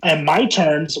 And my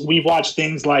turns, we watched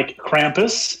things like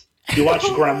Krampus. We watched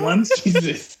Gremlins.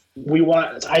 Jesus.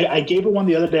 I gave her one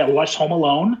the other day. I watched Home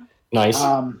Alone. Nice.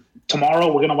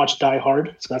 tomorrow we're gonna watch Die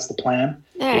Hard, so that's the plan.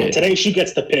 All right. Today she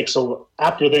gets the pick, so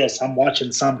after this, I'm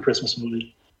watching some Christmas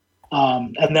movie.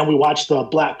 And then we watched the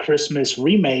Black Christmas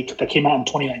remake that came out in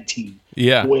 2019.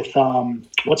 Yeah. With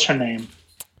what's her name?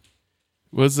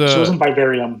 She was in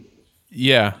Vivarium.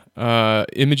 Yeah.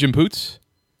 Imogen Poots?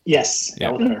 Yes,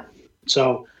 yeah. That was her.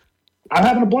 So I'm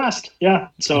having a blast. Yeah.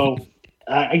 So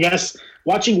I guess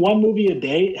watching one movie a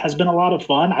day has been a lot of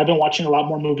fun. I've been watching a lot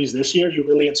more movies this year. You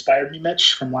really inspired me,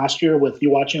 Mitch, from last year with you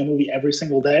watching a movie every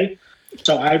single day.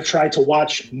 So I've tried to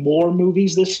watch more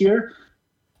movies this year.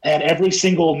 And every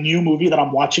single new movie that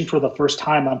I'm watching for the first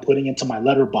time, I'm putting into my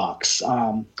letterbox.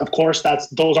 Of course,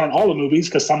 those aren't all the movies,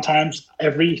 because sometimes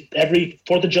every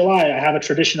 4th of July, I have a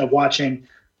tradition of watching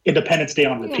Independence Day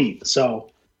on repeat.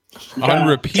 So on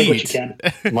repeat, take what you can.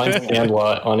 Mine's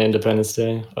Sandlot on Independence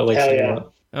Day. I like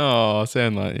Sandlot. Yeah. Oh,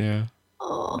 Sandlot, yeah.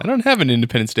 I don't have an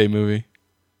Independence Day movie.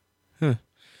 Huh.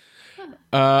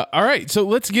 All right, so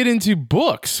let's get into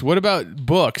books. What about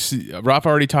books? Rafa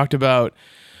already talked about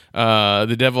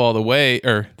The Devil All the Way,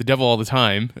 or The Devil All the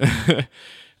Time.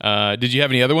 Did you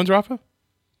have any other ones, Rafa?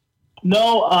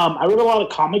 No, I read a lot of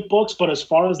comic books, but as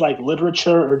far as like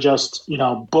literature or just,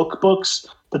 books,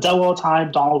 The Devil All the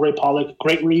Time, Donald Ray Pollock,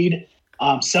 great read.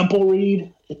 Simple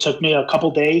read. It took me a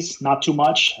couple days, not too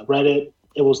much. I read it.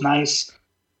 It was nice.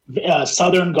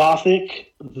 Southern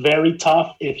Gothic, very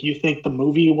tough. If you think the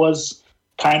movie was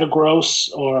kind of gross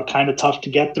or kind of tough to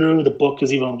get through, the book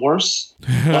is even worse.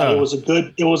 But it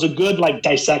was a good like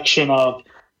dissection of,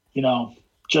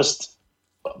 just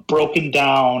broken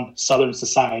down Southern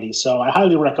society. So I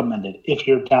highly recommend it if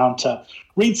you're down to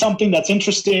read something that's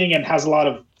interesting and has a lot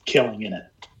of killing in it.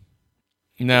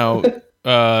 Now,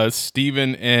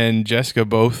 Steven and Jessica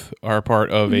both are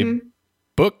part of a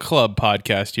book club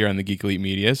podcast here on the Geek Elite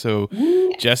Media. So,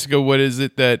 Jessica, what is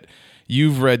it that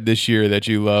you've read this year that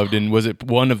you loved, and was it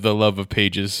one of the Love of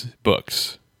Pages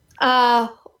books?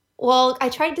 Well, I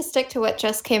tried to stick to what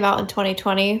just came out in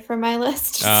 2020 for my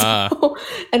list. So,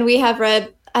 and we have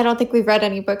read, I don't think we've read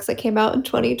any books that came out in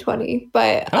 2020,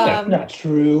 but that's not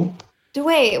true.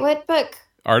 Wait, what book?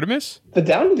 Artemis? The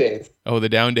Down Days. Oh, The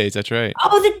Down Days, that's right.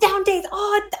 Oh, The Down Days.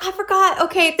 Oh, I forgot.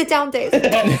 Okay, The Down Days.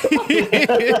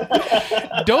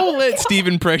 Don't let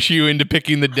Steven pressure you into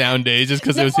picking The Down Days just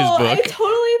because it was his book. I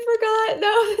totally forgot.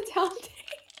 No, The Down Days.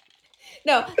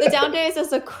 No, The Down Days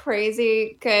is a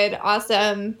crazy, good,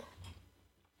 awesome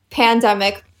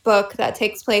pandemic book that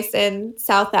takes place in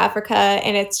South Africa,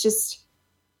 and it's just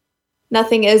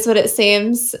nothing is what it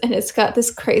seems, and it's got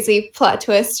this crazy plot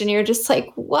twist, and you're just like,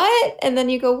 what? And then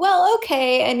you go, well,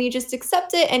 okay, and you just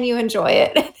accept it and you enjoy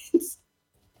it.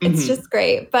 It's just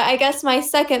great. But I guess my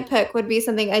second pick would be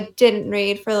something I didn't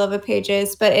read for Love of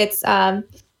Pages, but it's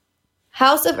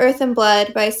House of Earth and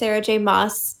Blood by Sarah J.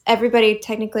 Maas. Everybody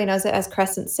technically knows it as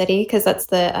Crescent City because that's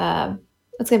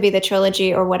it's going to be the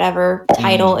trilogy or whatever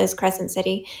title is Crescent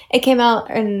City. It came out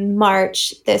in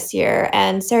March this year,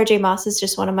 and Sarah J. Maas is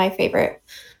just one of my favorite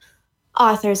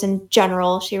authors in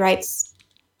general. She writes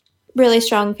really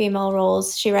strong female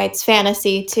roles. She writes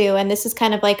fantasy too, and this is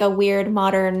kind of like a weird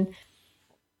modern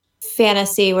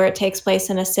fantasy where it takes place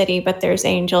in a city, but there's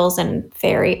angels and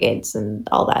fairies and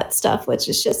all that stuff, which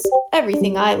is just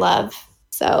everything I love.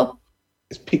 So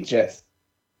it's peak Jess.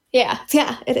 Yeah,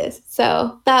 it is.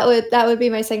 So that would be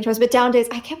my second choice. But Down Days,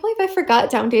 I can't believe I forgot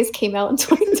Down Days came out in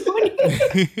 2020.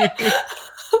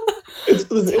 It's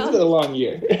been a long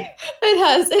year. It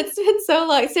has. It's been so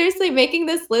long. Seriously, making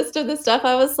this list of the stuff,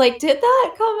 I was like, did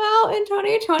that come out in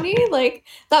 2020? Like,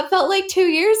 that felt like 2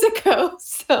 years ago.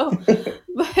 So,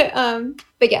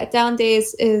 but yeah, Down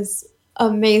Days is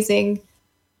amazing.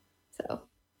 So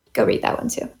go read that one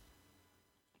too.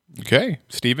 Okay,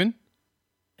 Steven?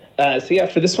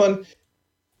 For this one,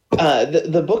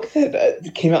 the book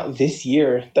that came out this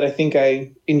year that I think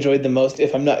I enjoyed the most,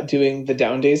 if I'm not doing the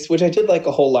Down Days, which I did like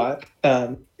a whole lot,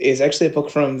 is actually a book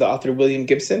from the author William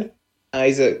Gibson.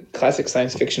 He's a classic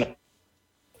science fiction.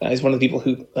 He's one of the people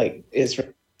who is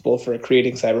responsible for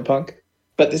creating cyberpunk.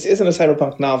 But this isn't a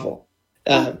cyberpunk novel.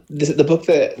 The book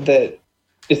that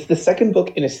it's the second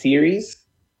book in a series,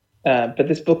 but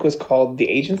this book was called The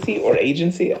Agency or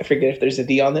Agency. I forget if there's a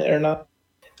D on it or not.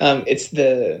 It's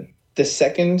the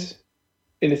second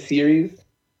in a series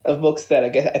of books that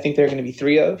I think there are going to be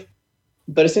 3 of.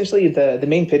 But essentially, the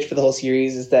main pitch for the whole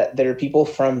series is that there are people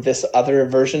from this other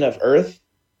version of Earth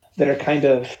that are kind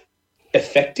of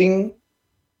affecting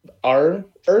our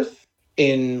Earth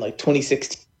in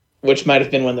 2016, which might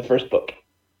have been when the first book.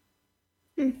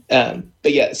 But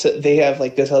yeah, so they have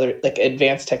this other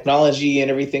advanced technology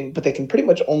and everything, but they can pretty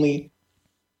much only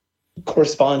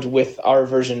correspond with our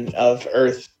version of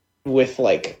Earth with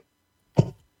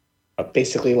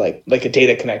basically like a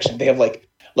data connection. They have like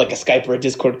a Skype or a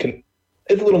Discord.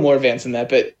 It's a little more advanced than that,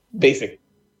 but basic.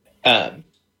 And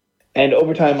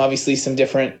over time, obviously, some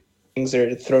different things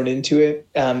are thrown into it.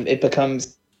 It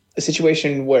becomes a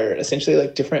situation where essentially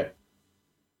like different,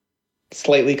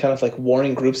 slightly kind of like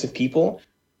warring groups of people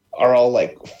are all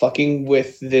like fucking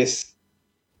with this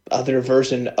other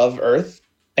version of Earth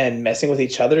and messing with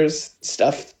each other's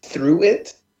stuff through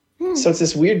it. So it's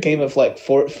this weird game of like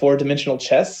four-dimensional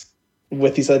chess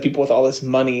with these other people with all this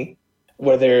money,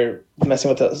 where they're messing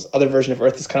with this other version of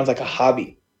Earth. It's kind of like a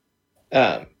hobby.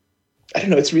 I don't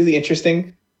know. It's really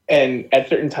interesting, and at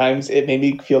certain times, it made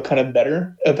me feel kind of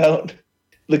better about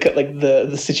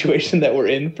the situation that we're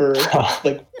in for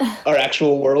like our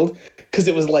actual world, because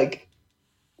it was like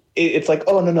it's like,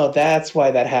 oh no, that's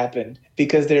why that happened,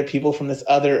 because there are people from this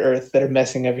other Earth that are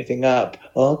messing everything up.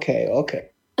 Okay.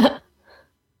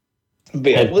 But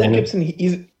yeah, William Gibson,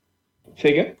 he's...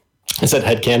 Say again? I said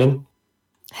headcanon.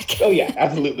 Oh yeah,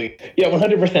 absolutely. Yeah,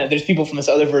 100%. There's people from this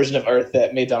other version of Earth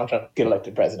that made Donald Trump get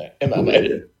elected president, in my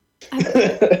mind.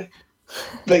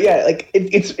 But yeah, like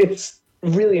it's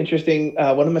really interesting.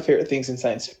 One of my favorite things in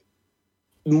science,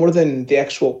 more than the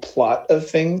actual plot of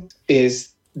things,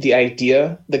 is the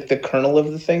idea, like the kernel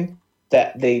of the thing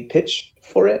that they pitch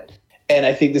for it. And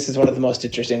I think this is one of the most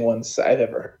interesting ones I've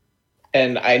ever heard.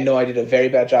 And I know I did a very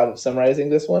bad job of summarizing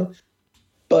this one,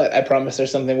 but I promise there's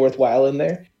something worthwhile in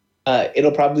there.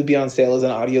 It'll probably be on sale as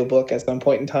an audiobook at some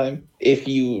point in time. If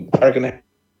you are going to,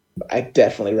 I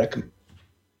definitely recommend.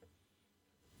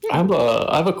 I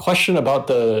have a question about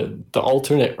the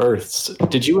alternate Earths.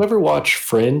 Did you ever watch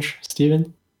Fringe,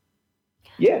 Steven?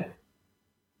 Yeah.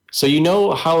 So you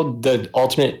know how the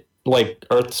alternate like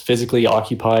Earth's physically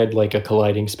occupied like a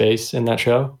colliding space in that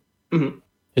show? Mm-hmm.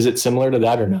 Is it similar to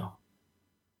that or no?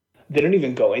 They don't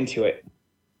even go into it.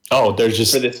 Oh, there's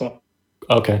just... For this one.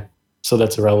 Okay. So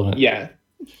that's irrelevant. Yeah.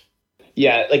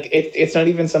 Yeah, like it's not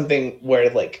even something where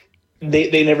like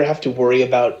they never have to worry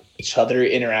about each other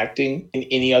interacting in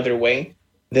any other way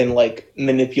than like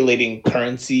manipulating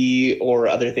currency or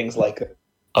other things like that.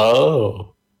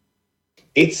 Oh.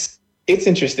 It's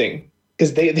interesting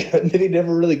because they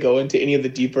never really go into any of the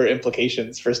deeper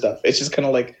implications for stuff. It's just kind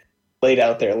of like laid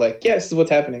out there, like, yeah, this is what's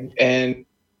happening, and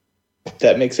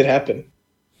that makes it happen.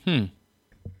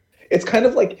 It's kind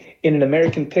of like in An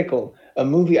American Pickle, a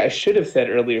movie I should have said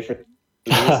earlier for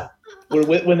where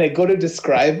when they go to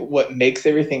describe what makes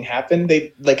everything happen,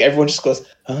 they like everyone just goes,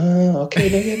 "Oh, okay,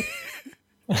 Megan."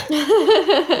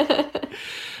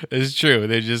 It's true.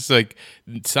 They just like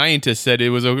scientists said it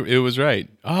was right.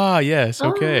 Ah, yes,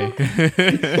 okay.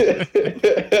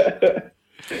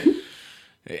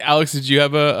 Alex, did you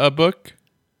have a book?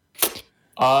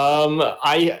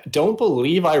 I don't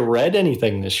believe I read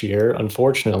anything this year,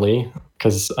 unfortunately,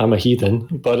 because I'm a heathen.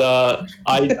 But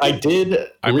I did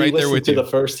I'm right there with to you. the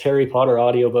first Harry Potter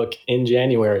audiobook in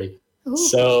January. Ooh.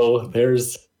 So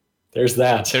there's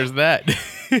that. There's that.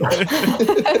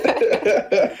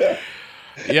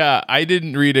 Yeah, I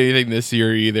didn't read anything this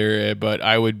year either, but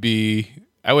I would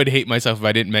hate myself if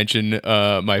I didn't mention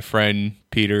my friend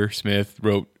Peter Smith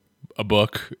wrote a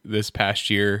book this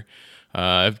past year.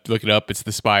 Look it up. It's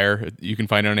The Spire. You can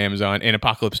find it on Amazon. And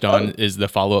Apocalypse Dawn is the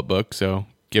follow-up book. So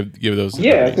give those.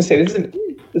 Yeah, I was gonna say this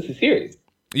is a series.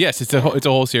 Yes, it's a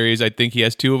whole series. I think he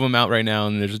has 2 of them out right now,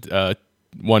 and there's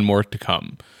one more to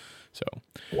come. So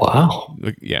wow,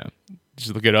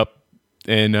 just look it up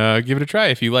and give it a try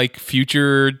if you like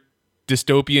future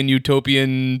dystopian,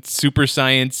 utopian, super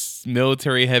science,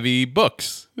 military heavy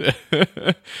books. So,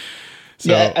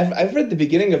 yeah, I've read the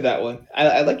beginning of that one.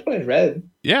 I liked what I read.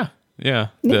 Yeah.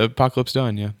 The Apocalypse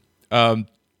Dawn. Yeah.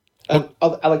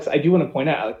 Alex, I do want to point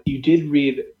out, you did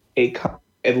read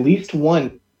at least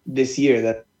one this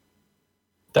year.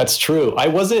 That's true. I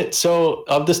wasn't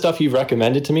of the stuff you've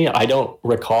recommended to me. I don't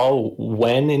recall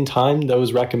when in time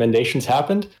those recommendations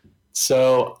happened.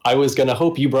 So I was gonna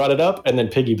hope you brought it up and then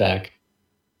piggyback.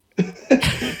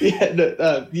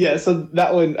 Yeah. So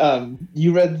that one,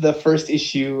 you read the first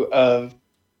issue of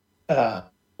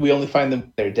We Only Find Them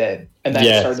When They're Dead, and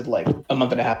that started like a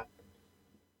month and a half.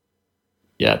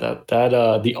 Yeah, that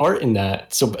the art in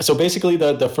that. So basically,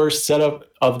 the first setup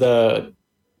of the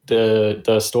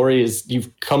story is you've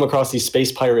come across these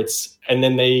space pirates, and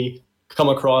then they come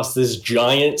across this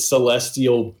giant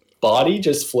celestial body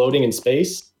just floating in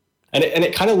space, and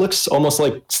it kind of looks almost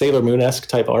like Sailor Moon-esque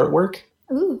type artwork.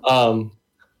 Ooh.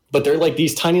 But they're like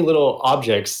these tiny little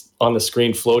objects on the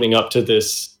screen floating up to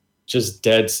this just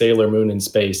dead Sailor Moon in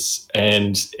space,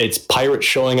 and it's pirates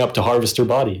showing up to harvest her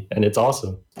body, and it's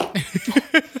awesome.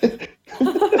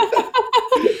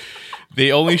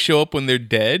 They only show up when they're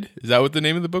dead. Is that what the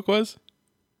name of the book was?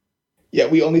 Yeah,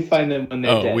 we only find them when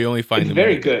they're dead. We only find it's them.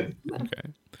 Very good.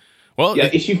 Okay. Well, yeah,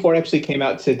 issue 4 actually came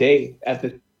out today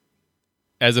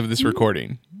as of this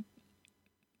recording.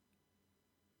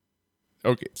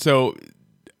 Okay, so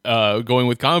going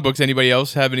with comic books, anybody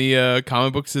else have any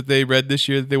comic books that they read this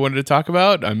year that they wanted to talk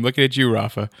about? I'm looking at you,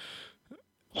 Rafa.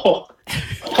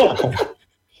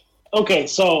 Okay,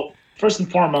 so first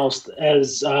and foremost,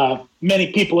 as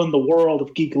many people in the world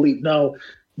of Geek Elite know,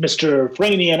 Mr.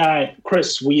 Franey and I,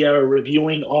 Chris, we are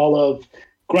reviewing all of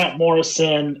Grant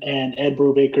Morrison and Ed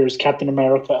Brubaker's Captain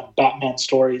America and Batman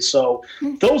stories. So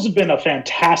those have been a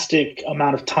fantastic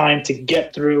amount of time to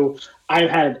get through. I've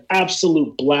had an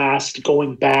absolute blast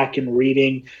going back and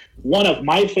reading one of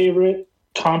my favorite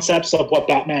concepts of what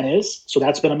Batman is. So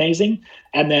that's been amazing.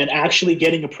 And then actually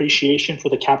getting appreciation for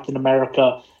the Captain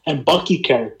America and Bucky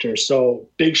characters. So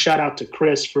big shout out to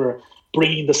Chris for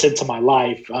bringing this into my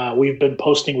life. We've been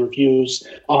posting reviews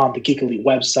on the Geek Elite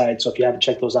website. So if you haven't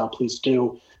checked those out, please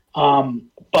do.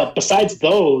 But besides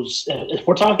those, if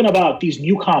we're talking about these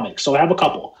new comics, so I have a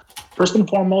couple. First and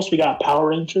foremost, we got Power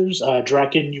Rangers,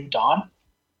 Drakkon New Dawn.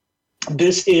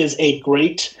 This is a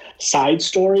great side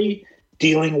story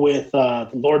dealing with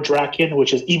Lord Drakkon,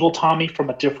 which is Evil Tommy from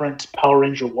a different Power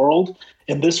Ranger world.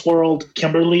 In this world,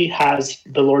 Kimberly has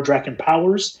the Lord Drakkon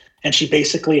powers, and she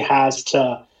basically has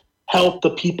to help the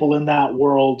people in that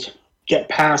world get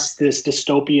past this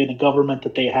dystopian government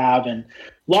that they have, and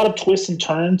a lot of twists and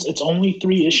turns. It's only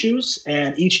 3 issues,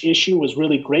 and each issue was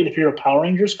really great. If you're a Power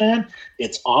Rangers fan,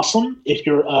 it's awesome. If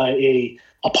you're a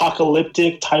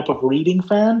apocalyptic type of reading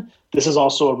fan, this is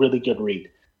also a really good read.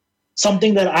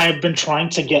 Something that I've been trying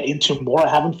to get into more, I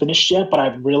haven't finished yet, but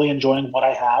I'm really enjoying what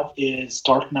I have, is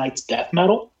Dark Knight's Death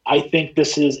Metal. I think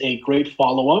this is a great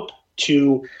follow-up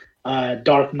to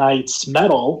Dark Knight's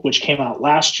Metal, which came out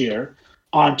last year.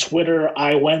 On Twitter,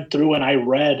 I went through and I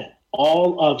read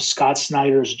all of Scott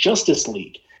Snyder's Justice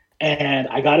League. And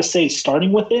I got to say,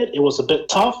 starting with it, it was a bit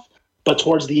tough. But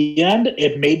towards the end,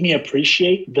 it made me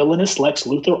appreciate villainous Lex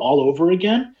Luthor all over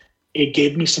again. It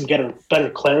gave me some better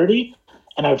clarity.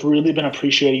 And I've really been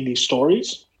appreciating these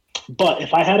stories. But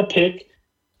if I had to pick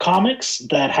comics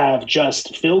that have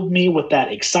just filled me with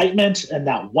that excitement and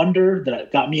that wonder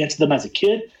that got me into them as a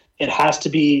kid, it has to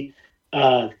be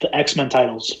the X-Men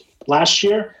titles. Last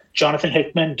year, Jonathan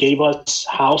Hickman gave us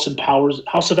House of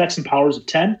X and Powers of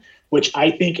 10, which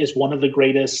I think is one of the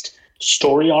greatest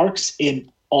story arcs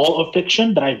in all of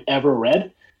fiction that I've ever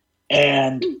read.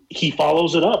 And he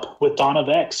follows it up with Dawn of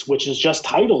X, which is just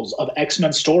titles of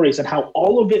X-Men stories and how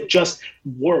all of it just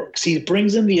works. He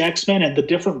brings in the X-Men, and the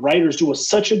different writers do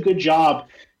such a good job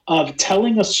of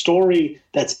telling a story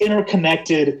that's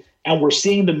interconnected, and we're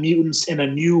seeing the mutants in a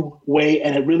new way,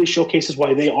 and it really showcases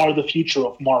why they are the future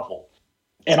of Marvel.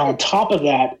 And on top of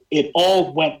that, it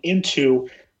all went into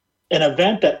an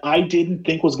event that I didn't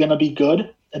think was going to be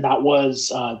good, and that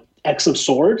was X of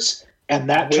Swords. And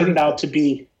that turned out to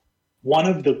be one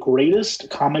of the greatest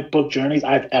comic book journeys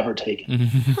I've ever taken.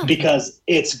 Because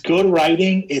it's good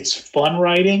writing, it's fun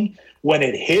writing. When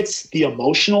it hits the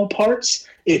emotional parts,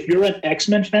 if you're an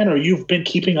X-Men fan or you've been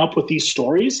keeping up with these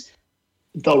stories,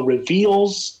 the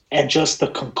reveals and just the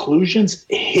conclusions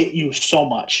hit you so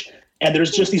much. And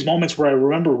there's just these moments where I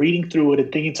remember reading through it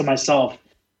and thinking to myself,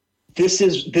 this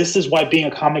is why being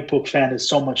a comic book fan is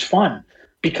so much fun,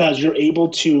 because you're able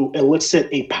to elicit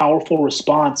a powerful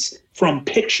response from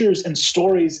pictures and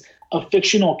stories of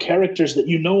fictional characters that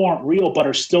you know aren't real but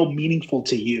are still meaningful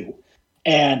to you.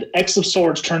 And X of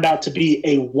Swords turned out to be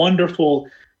a wonderful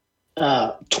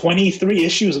 23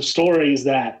 issues of stories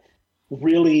that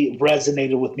really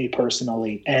resonated with me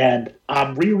personally. And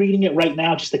I'm rereading it right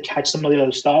now just to catch some of the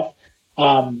other stuff.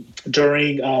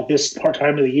 During this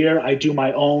part-time of the year, I do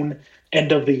my own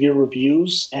end-of-the-year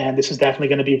reviews, and this is definitely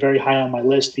going to be very high on my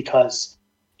list, because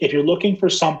if you're looking for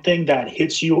something that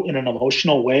hits you in an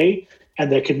emotional way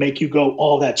and that can make you go,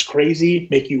 oh, that's crazy,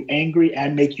 make you angry,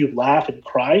 and make you laugh and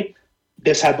cry,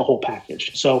 this had the whole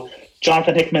package. So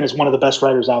Jonathan Hickman is one of the best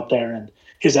writers out there, and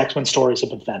his X-Men stories have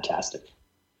been fantastic.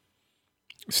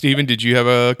 Steven, did you have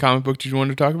a comic book that you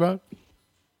wanted to talk about?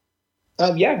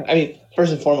 Yeah, I mean,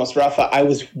 first and foremost, Rafa, I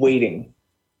was waiting.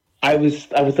 I was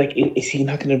like, is he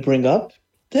not going to bring up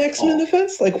the X-Men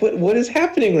defense? Like, what is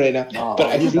happening right now? But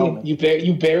I see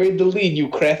you buried the lead, you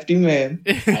crafty man.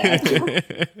 Yeah,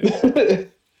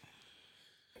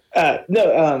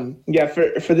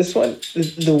 for this one,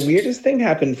 the weirdest thing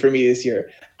happened for me this year.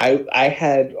 I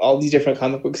had all these different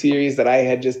comic book series that I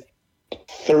had just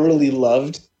thoroughly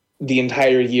loved the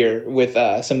entire year, with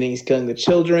Something's Killing the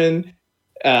Children,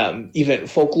 Even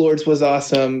Folklords was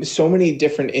awesome. So many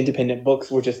different independent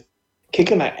books were just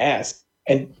kicking my ass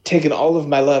and taking all of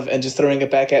my love and just throwing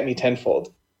it back at me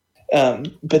tenfold.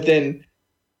 But then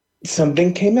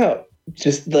something came out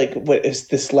just like what is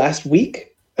this last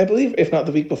week, I believe, if not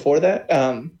the week before that,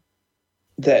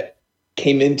 that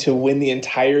came in to win the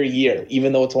entire year,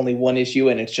 even though it's only one issue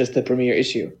and it's just the premiere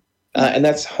issue. And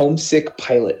that's Homesick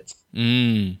Pilots.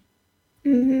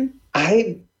 Mm-hmm.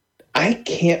 I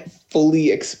can't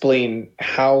fully explain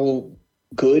how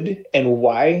good and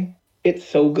why it's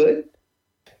so good.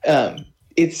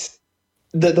 It's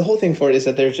the whole thing for it is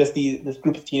that there's just this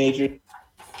group of teenagers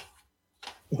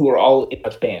who are all in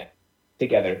a band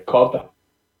together called the,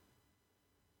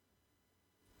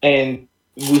 and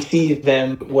we see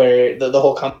them where the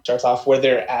whole comic starts off where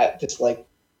they're at this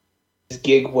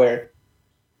gig where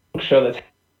show that's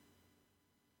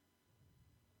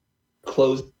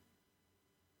closed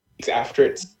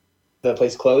after the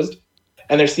place closed,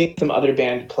 and they're seeing some other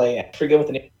band play. I forget what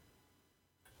the name,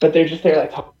 but they're just there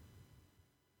like,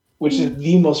 which is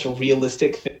the most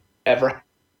realistic thing ever.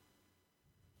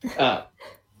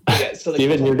 Yeah, so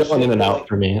Steven, you're going in and out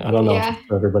for me. I don't know if it's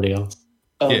for everybody else.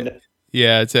 No.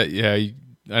 Yeah, it's I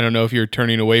don't know if you're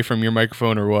turning away from your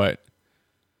microphone or what.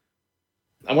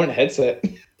 I'm wearing a headset.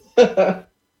 Am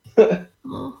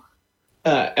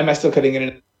I still cutting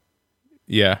in?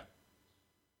 Yeah.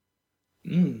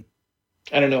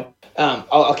 I don't know.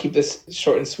 I'll keep this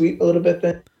short and sweet a little bit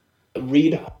then.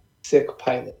 Read Homesick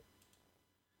Pilot.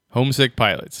 Homesick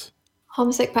Pilots.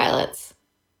 Homesick Pilots.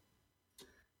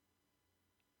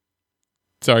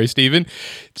 Sorry, Steven.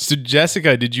 So,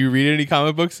 Jessica, did you read any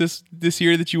comic books this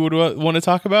year that you would want to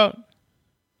talk about?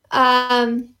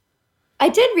 I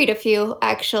did read a few,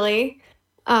 actually.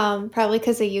 Probably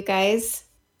because of you guys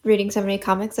reading so many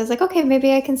comics. I was like, okay,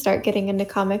 maybe I can start getting into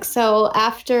comics. So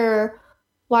after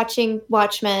watching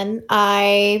Watchmen,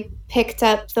 I picked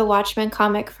up the Watchmen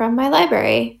comic from my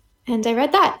library, and I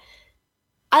read that.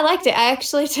 I liked it. I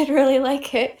actually did really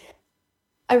like it.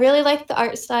 I really liked the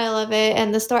art style of it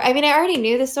and the story. I mean, I already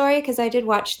knew the story because I did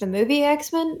watch the movie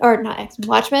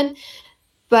Watchmen.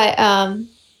 But I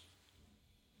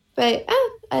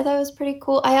thought it was pretty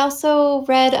cool. I also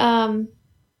read, and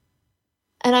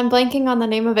I'm blanking on the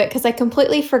name of it because I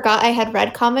completely forgot I had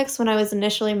read comics when I was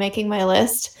initially making my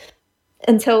list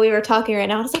until we were talking right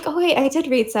now. I was like, oh wait, I did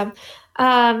read some.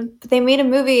 But they made a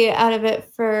movie out of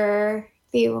it for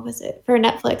for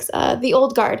Netflix, The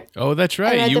Old Guard. Oh, that's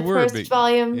right. I read the first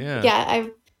volume. Yeah.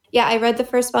 I read the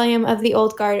first volume of The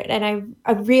Old Guard, and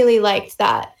I really liked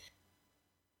that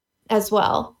as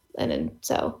well. And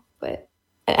so, but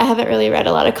I haven't really read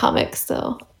a lot of comics,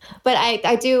 so. But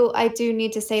I do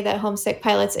need to say that Homesick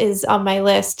Pilots is on my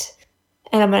list,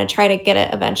 and I'm going to try to get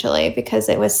it eventually because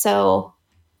it was so.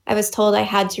 I was told I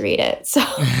had to read it, so.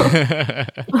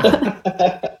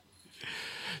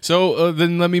 So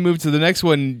then let me move to the next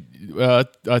one.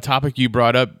 A topic you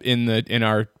brought up in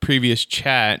our previous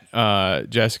chat,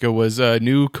 Jessica, was a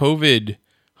new COVID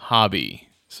hobby.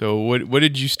 So what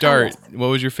did you start? What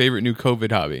was your favorite new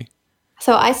COVID hobby?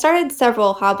 So I started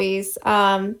several hobbies.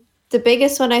 The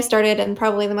biggest one I started, and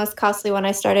probably the most costly one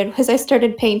I started, was I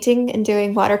started painting and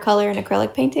doing watercolor and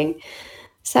acrylic painting.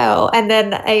 So, and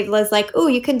then I was like, oh,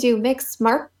 you can do mixed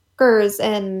markers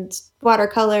and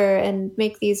watercolor and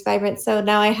make these vibrant. So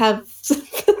now I have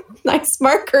nice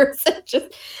markers and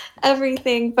just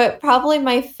everything. But probably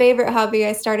my favorite hobby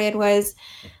I started was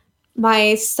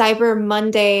my Cyber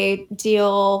Monday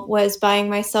deal was buying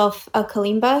myself a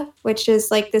kalimba, which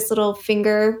is like this little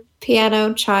finger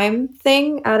piano chime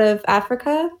thing out of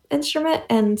Africa instrument.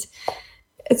 And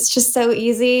it's just so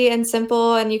easy and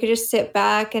simple. And you could just sit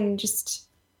back and just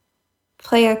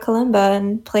play a kalimba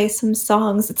and play some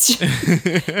songs. It's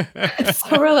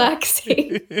so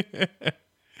relaxing.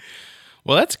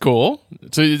 Well, that's cool.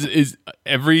 So is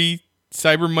every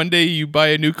Cyber Monday you buy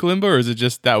a new kalimba, or is it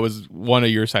just that was one of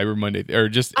your Cyber Monday, or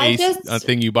just a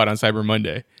thing you bought on Cyber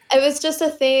Monday? It was just a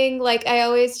thing. Like I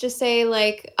always just say,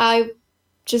 like I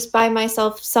just buy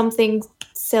myself something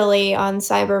silly on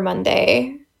Cyber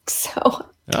Monday. So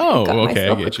okay,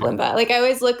 I get you. Kalimba. Like I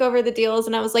always look over the deals,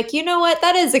 and I was like, you know what,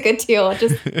 that is a good deal.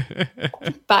 Just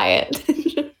buy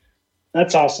it.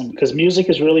 That's awesome because music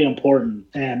is really important.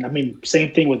 And I mean,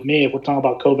 same thing with me. If we're talking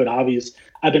about COVID hobbies,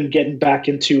 I've been getting back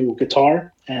into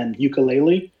guitar and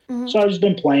ukulele. Mm-hmm. So I've just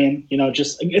been playing,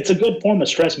 it's a good form of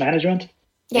stress management.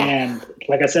 Yeah. And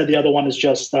like I said, the other one is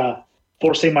just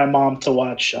forcing my mom to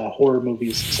watch horror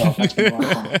movies. So that's been a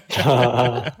lot of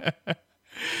fun.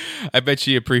 I bet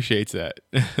she appreciates that.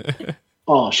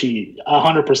 Oh,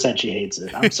 100% she hates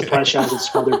it. I'm surprised she hasn't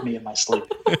smothered me in my sleep.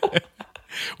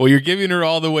 Well, you're giving her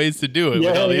all the ways to do it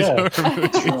with all these horror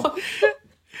movies.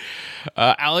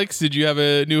 Alex, did you have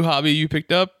a new hobby you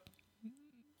picked up?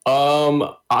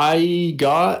 I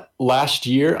got last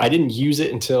year. I didn't use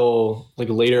it until like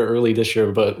early this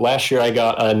year, but last year I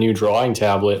got a new drawing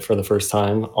tablet for the first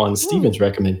time on Steven's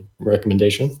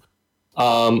recommendation.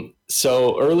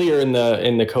 So earlier in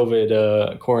the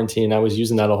COVID quarantine, I was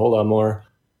using that a whole lot more.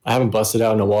 I haven't busted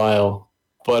out in a while,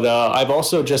 but I've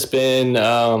also just been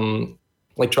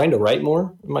like trying to write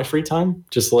more in my free time.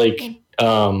 Just like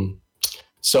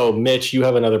so, Mitch, you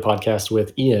have another podcast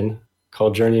with Ian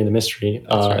called Journey into Mystery.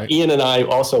 Right. Ian and I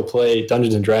also play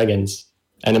Dungeons and Dragons,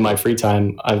 and in my free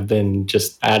time, I've been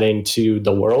just adding to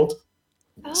the world.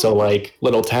 Oh. So like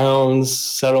little towns,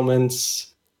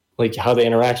 settlements, like how they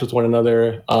interact with one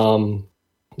another.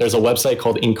 There's a website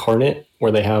called Incarnate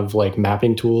where they have like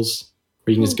mapping tools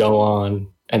where you can just go on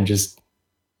and just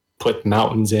put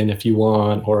mountains in if you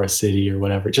want, or a city or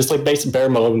whatever. Just like basic bare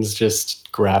bones,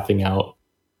 just graphing out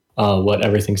what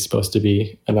everything's supposed to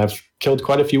be. And I've killed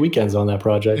quite a few weekends on that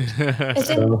project.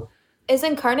 Is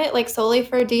Incarnate like solely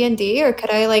for D&D, or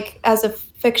could I, like, as a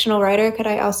fictional writer, could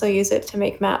I also use it to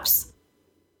make maps?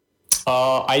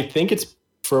 I think it's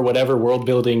for whatever world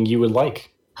building you would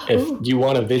like. If you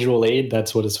want a visual aid,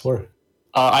 that's what it's for.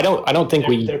 I don't think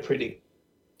they're pretty.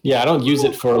 Yeah, I don't use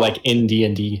it for like in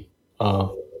D&D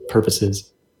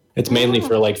purposes. It's mainly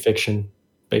for like fiction,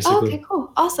 basically. Okay,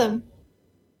 cool. Awesome.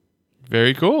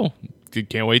 Very cool.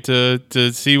 Can't wait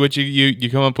to see what you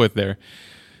come up with there.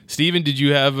 Steven, did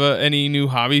you have any new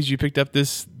hobbies you picked up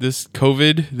this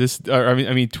COVID,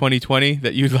 2020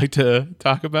 that you'd like to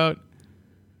talk about?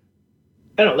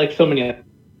 I don't like so many.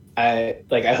 I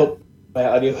hope my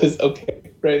audio is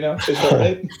okay right now. Is that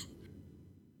right?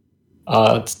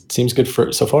 It seems good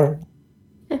for so far.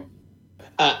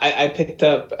 I picked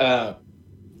up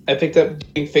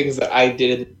doing things that I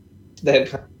did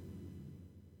that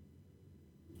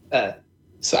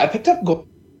so I picked up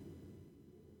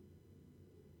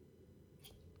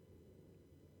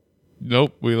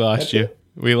Nope, we lost you.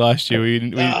 We lost you.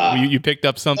 You picked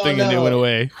up something and it went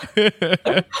away.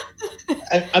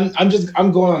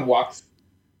 I'm going on walks.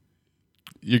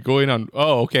 You're going on.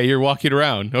 Oh, okay. You're walking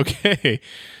around. Okay.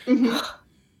 Mm-hmm.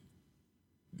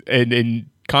 And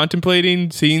contemplating,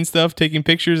 seeing stuff, taking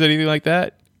pictures, anything like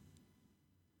that.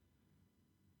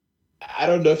 I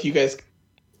don't know if you guys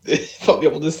won't be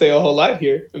able to say a whole lot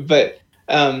here, but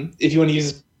if you want to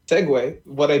use segue,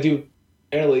 what I do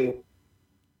primarily.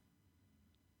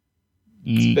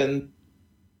 It's been.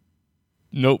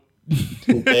 Nope.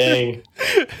 Dang.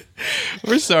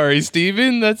 We're sorry,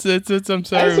 Steven. That's I'm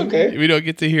sorry. That's okay. We don't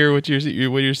get to hear what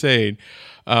you're saying.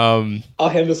 I'll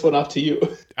hand this one off to you.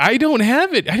 I don't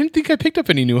have it. I didn't think I picked up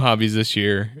any new hobbies this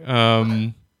year.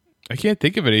 I can't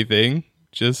think of anything.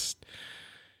 Just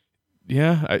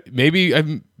yeah, I've maybe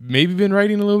been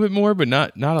writing a little bit more, but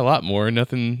not a lot more.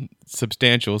 Nothing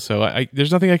substantial. So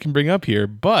there's nothing I can bring up here.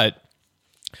 But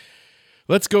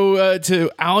let's go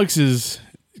to Alex's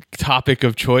topic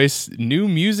of choice: new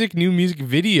music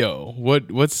video.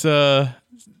 What's a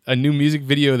new music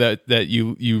video that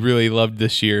you really loved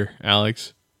this year,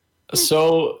 Alex?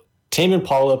 So Tame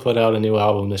Impala put out a new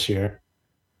album this year,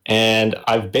 and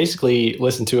I've basically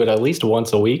listened to it at least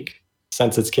once a week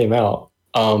since it came out.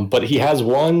 But he has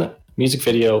one music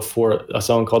video for a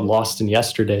song called Lost in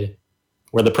Yesterday,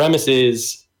 where the premise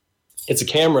is it's a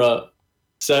camera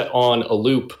set on a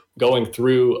loop going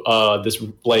through this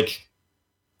like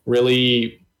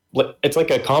really, it's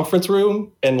like a conference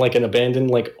room in like an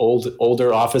abandoned like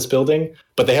older office building,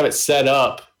 but they have it set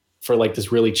up for like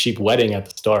this really cheap wedding at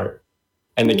the start,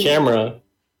 and the camera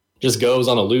just goes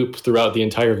on a loop throughout the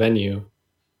entire venue.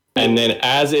 And then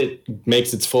as it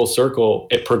makes its full circle,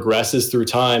 it progresses through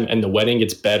time and the wedding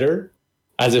gets better,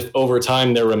 as if over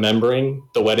time they're remembering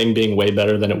the wedding being way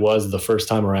better than it was the first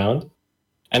time around.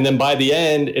 And then by the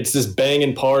end, it's this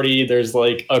banging party. There's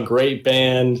like a great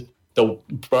band. The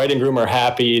bride and groom are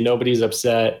happy. Nobody's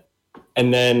upset.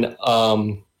 And then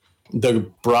the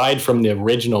bride from the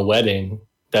original wedding,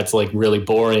 that's like really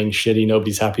boring, shitty,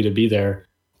 nobody's happy to be there,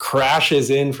 crashes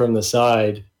in from the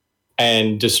side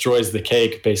and destroys the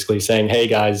cake, basically saying, hey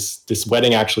guys, this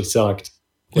wedding actually sucked.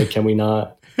 Like, can we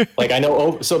not? Like, I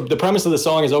know. So the premise of the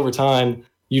song is over time,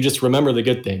 you just remember the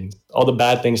good things. All the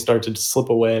bad things start to slip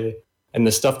away. And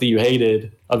the stuff that you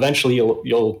hated, eventually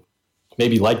you'll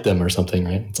maybe like them or something,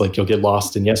 right? It's like you'll get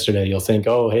lost in yesterday. You'll think,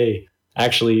 oh, hey,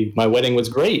 actually, my wedding was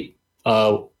great.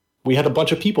 We had a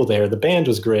bunch of people there. The band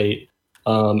was great.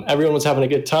 Everyone was having a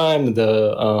good time.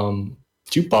 The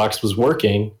jukebox was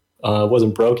working. It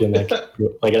wasn't broken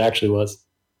like it actually was.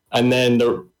 And then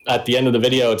at the end of the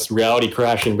video, it's Reality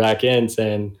crashing back in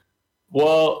saying,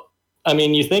 well, I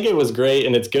mean, you think it was great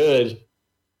and it's good,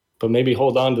 but maybe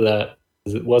hold on to that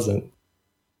because it wasn't.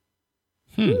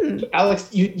 Alex,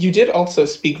 you did also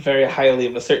speak very highly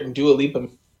of a certain Dua Lipa.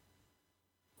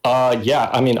 Yeah,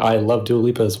 I mean, I love Dua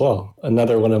Lipa as well.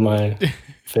 Another one of my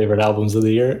favorite albums of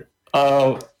the year.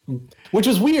 Which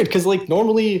is weird because like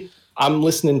normally I'm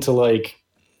listening to like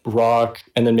rock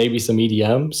and then maybe some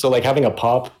EDM. So like having a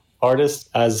pop artist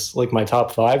as like my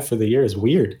top 5 for the year is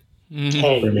weird.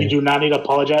 Hey, you do not need to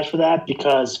apologize for that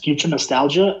because Future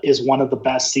Nostalgia is one of the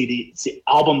best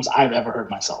albums I've ever heard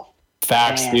myself.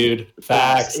 Facts, dude.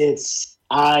 Facts.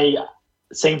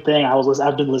 Same thing.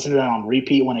 I've been listening to that on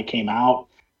repeat when it came out,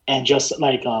 and just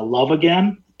like Love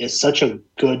Again is such a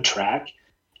good track,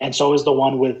 and so is the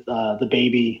one with the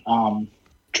baby. I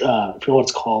forget what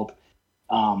it's called.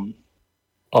 I'm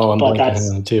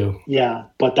blanking on it too. Yeah,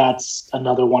 but that's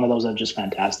another one of those that are just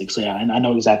fantastic. So yeah, and I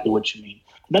know exactly what you mean.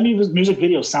 That music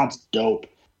video sounds dope.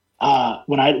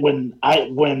 When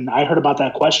I heard about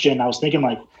that question, I was thinking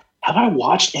like, have I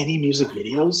watched any music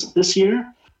videos this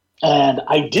year? And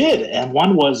I did. And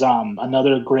one was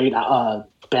another great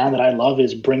band that I love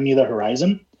is Bring Me the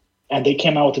Horizon. And they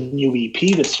came out with a new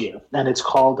EP this year. And it's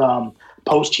called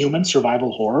Post-Human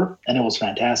Survival Horror. And it was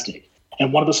fantastic.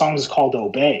 And one of the songs is called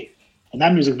Obey. And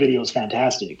that music video is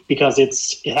fantastic because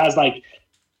it's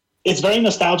very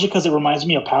nostalgic because it reminds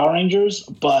me of Power Rangers,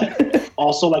 but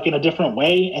also like in a different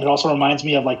way. And it also reminds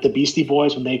me of like the Beastie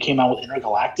Boys when they came out with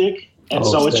Intergalactic. And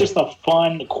so it's just a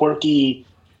fun, quirky,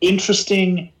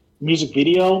 interesting music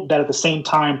video that at the same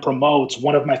time promotes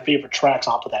one of my favorite tracks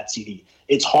off of that CD.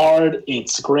 It's hard.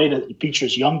 It's great. It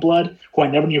features Youngblood, who I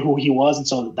never knew who he was. And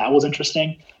so that was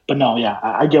interesting. But no, yeah,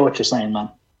 I get what you're saying, man.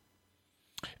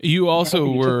 You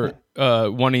also were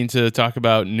wanting to talk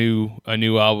about a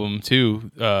new album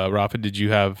too. Rafa, did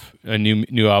you have a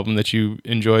new album that you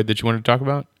enjoyed that you wanted to talk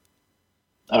about?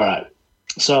 All right.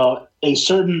 So a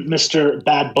certain Mr.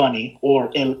 Bad Bunny,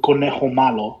 or El Conejo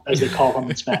Malo, as they call him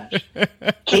in Spanish,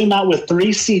 came out with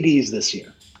 3 CDs this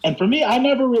year. And for me, I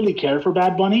never really cared for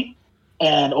Bad Bunny.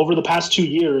 And over the past 2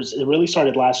 years, it really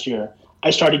started last year, I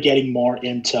started getting more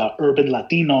into urban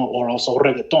Latino or also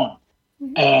reggaeton.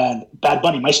 And Bad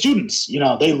Bunny, my students,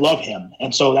 they love him.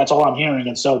 And so that's all I'm hearing.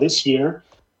 And so this year,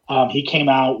 he came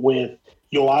out with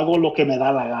Yo hago lo que me da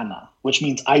la gana, which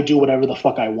means I do whatever the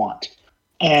fuck I want.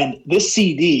 And this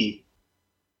CD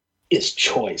is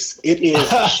choice. It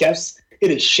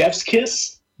is chef's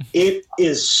kiss. It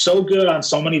is so good on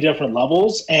so many different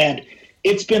levels. And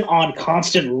it's been on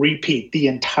constant repeat the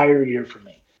entire year for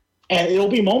me. And it'll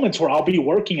be moments where I'll be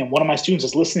working and one of my students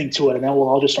is listening to it and then we'll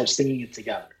all just start singing it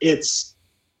together.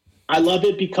 I love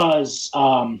it because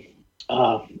I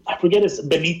forget his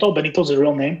Benito. Benito's his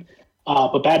real name.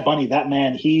 But Bad Bunny, that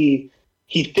man, he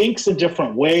thinks in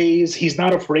different ways. He's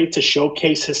not afraid to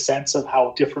showcase his sense of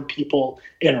how different people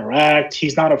interact.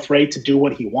 He's not afraid to do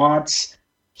what he wants.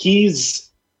 He's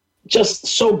just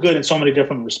so good in so many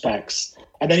different respects.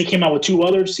 And then he came out with 2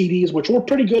 other CDs, which were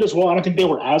pretty good as well. I don't think they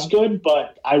were as good,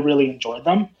 but I really enjoyed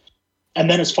them. And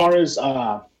then as far as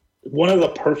one of the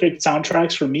perfect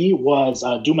soundtracks for me was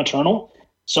Doom Eternal.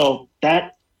 So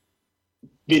that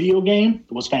video game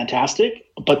was fantastic,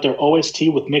 but their OST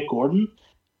with Mick Gordon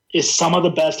is some of the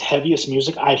best, heaviest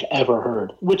music I've ever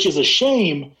heard, which is a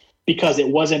shame because it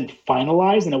wasn't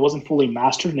finalized and it wasn't fully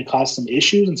mastered and it caused some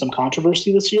issues and some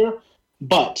controversy this year.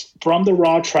 But from the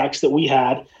raw tracks that we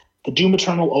had, the Doom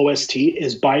Eternal OST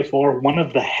is by far one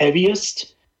of the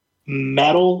heaviest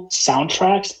metal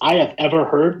soundtracks I have ever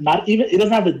heard. It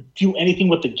doesn't have to do anything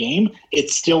with the game.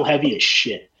 It's still heavy as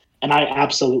shit. And I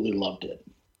absolutely loved it.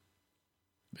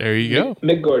 There you go.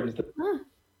 Mick Gordon's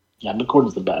Mick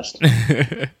Gordon's the best.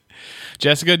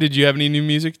 Jessica, did you have any new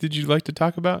music that you'd like to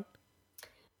talk about?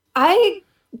 I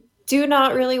do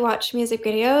not really watch music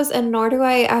videos, and nor do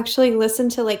I actually listen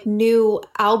to like new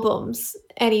albums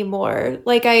anymore.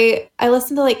 Like I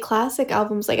listen to like classic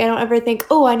albums. Like I don't ever think,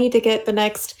 oh, I need to get the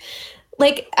next.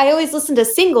 Like I always listen to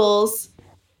singles.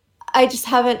 I just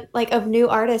haven't like of new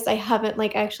artists. I haven't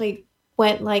like actually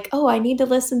went like, oh, I need to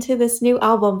listen to this new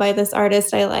album by this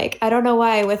artist I like. I don't know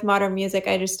why with modern music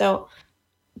I just don't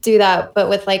do that, but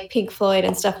with like Pink Floyd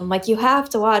and stuff, I'm like, you have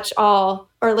to watch all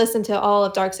or listen to all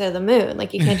of Dark Side of the Moon.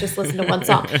 Like you can't just listen to one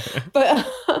song. But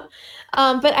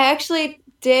I actually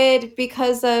did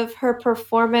because of her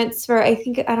performance for I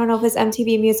don't know if it's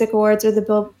MTV Music Awards or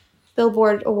the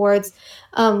Billboard Awards,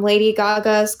 Lady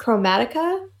Gaga's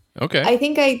Chromatica. Okay. I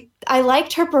think I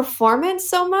liked her performance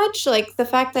so much, like the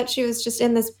fact that she was just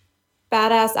in this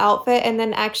badass outfit and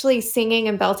then actually singing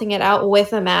and belting it out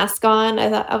with a mask on.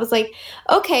 I was like,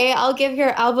 okay, I'll give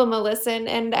your album a listen.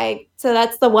 So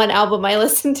that's the one album I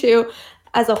listened to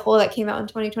as a whole that came out in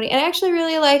 2020. And I actually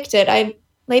really liked it.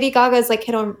 Lady Gaga's like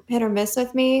hit or miss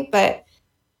with me, but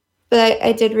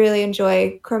I did really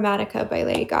enjoy Chromatica by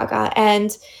Lady Gaga.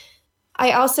 And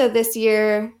I also this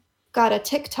year got a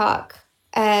TikTok,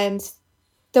 and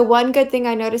the one good thing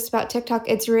I noticed about TikTok,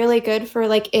 it's really good for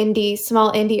like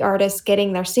small indie artists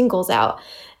getting their singles out.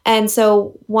 And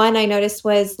so one I noticed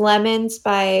was Lemons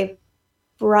by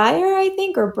Briar, I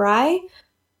think, or Bry.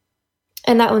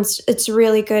 And that it's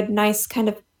really good, nice kind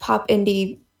of pop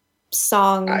indie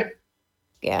song. I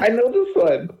know this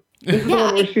one. This is the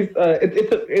one where she's,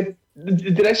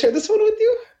 did I share this one with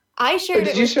you? I shared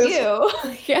it with you.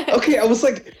 Yeah. Okay, I was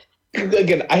like,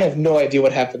 again, I have no idea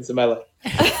what happens in my life.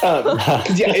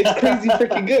 It's crazy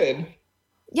freaking good.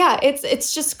 Yeah,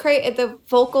 it's just great. The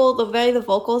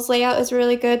vocals layout is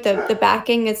really good. The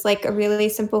backing is like a really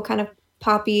simple kind of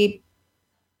poppy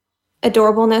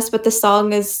adorableness, but the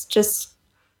song is just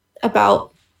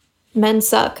about men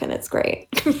suck, and it's great.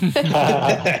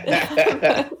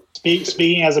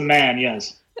 Speaking as a man,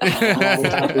 yes. We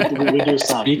do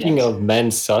suck. Speaking of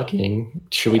men sucking,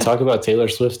 should we talk about Taylor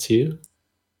Swift too?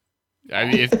 I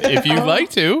mean, if you'd like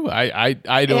to, I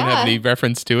don't have any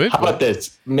reference to it. How about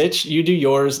this? Mitch, you do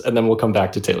yours, and then we'll come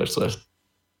back to Taylor Swift.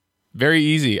 Very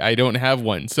easy. I don't have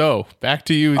one. So back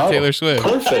to you, Taylor Swift.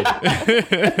 Perfect.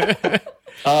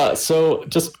 So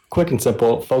just quick and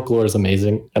simple, Folklore is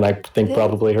amazing, and I think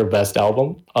probably her best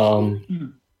album.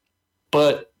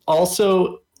 But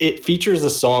also it features a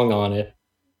song on it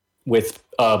with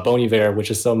Bon Iver,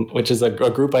 which is a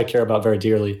group I care about very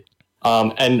dearly.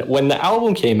 And when the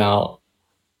album came out,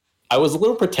 I was a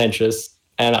little pretentious,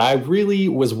 and I really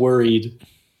was worried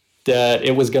that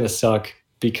it was going to suck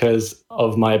because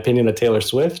of my opinion that Taylor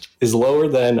Swift is lower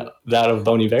than that of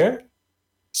Bon Iver.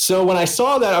 So when I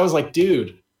saw that, I was like,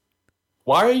 dude,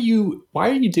 why are you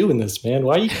doing this, man?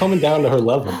 Why are you coming down to her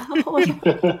level?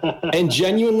 And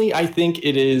genuinely, I think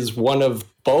it is one of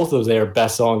both of their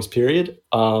best songs, period.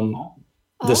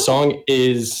 The song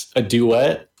is a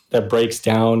duet that breaks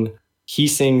down. He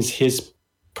sings his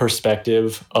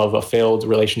perspective of a failed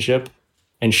relationship,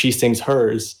 and she sings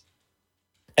hers.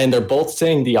 And they're both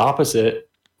saying the opposite,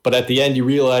 but at the end you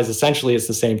realize essentially it's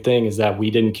the same thing, is that we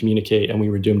didn't communicate and we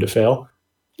were doomed to fail.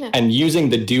 Yeah. And using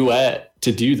the duet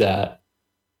to do that,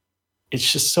 it's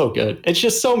just so good. It's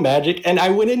just so magic. And I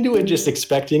went into it just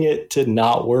expecting it to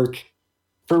not work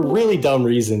for really dumb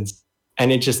reasons,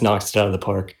 and it just knocks it out of the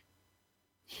park.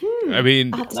 I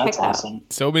mean, that's awesome.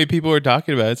 So many people are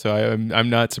talking about it, so I'm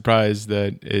not surprised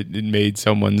that it made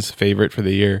someone's favorite for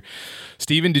the year.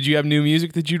 Steven, did you have new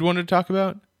music that you'd want to talk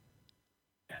about?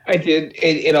 I did.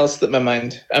 It all slipped my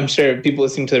mind. I'm sure people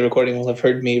listening to the recording will have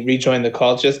heard me rejoin the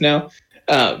call just now.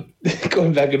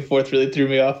 Going back and forth really threw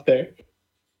me off there.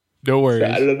 No worries.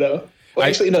 So, I don't know. Well,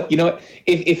 actually, no. You know what?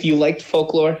 If you liked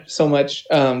Folklore so much,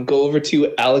 go over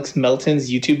to Alex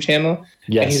Melton's YouTube channel.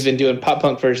 Yes. And he's been doing pop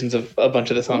punk versions of a bunch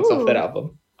of the songs off that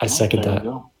album. I second that.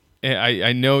 And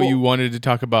I know you wanted to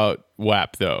talk about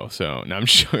WAP though, so I'm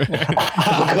sure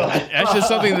that's just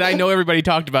something that I know everybody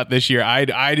talked about this year. I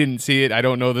didn't see it. I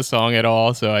don't know the song at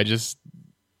all, so I just.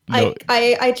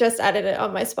 I just added it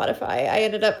on my Spotify. I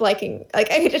ended up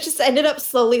I just ended up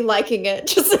slowly liking it.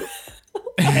 Just.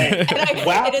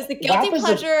 It is a guilty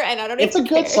pleasure, and I don't. It's a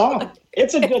good song.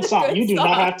 It's a good song. You do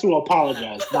not have to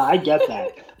apologize. No, I get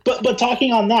that. But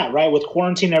talking on that, right, with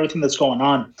quarantine and everything that's going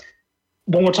on,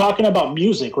 when we're talking about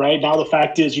music, right now, the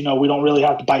fact is, we don't really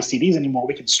have to buy CDs anymore.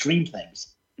 We can stream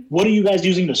things. What are you guys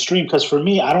using to stream? Because for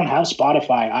me, I don't have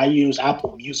Spotify. I use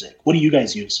Apple Music. What do you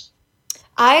guys use?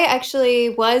 I actually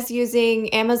was using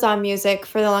Amazon Music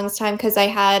for the longest time because I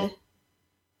had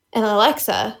an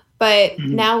Alexa. But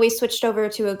now we switched over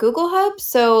to a Google Hub,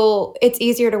 so it's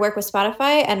easier to work with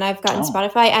Spotify, and I've gotten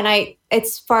Spotify, and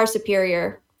it's far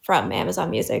superior from Amazon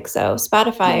Music. So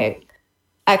Spotify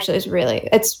actually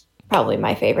it's probably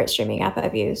my favorite streaming app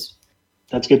I've used.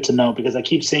 That's good to know, because I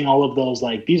keep seeing all of those,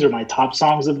 like, these are my top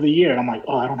songs of the year, and I'm like,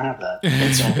 I don't have that.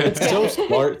 It's so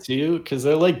smart too, because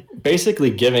they're like basically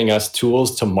giving us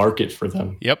tools to market for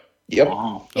them. Yep.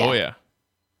 Wow. Oh yeah.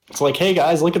 It's like, hey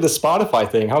guys, look at the Spotify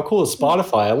thing. How cool is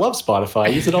Spotify? I love Spotify. I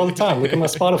use it all the time. Look at my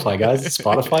Spotify, guys. It's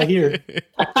Spotify here.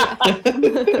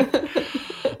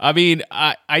 I mean,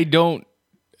 I don't.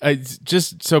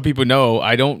 Just so people know,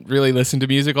 I don't really listen to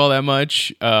music all that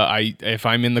much. If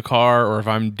I'm in the car or if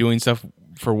I'm doing stuff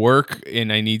for work and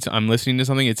I'm listening to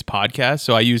something, it's podcasts.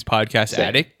 So I use Podcast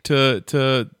Addict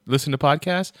to listen to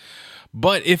podcasts.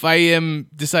 But if I am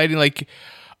deciding, like,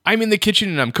 I'm in the kitchen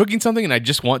and I'm cooking something and I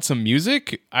just want some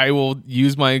music, I will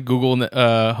use my Google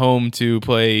Home to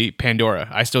play Pandora.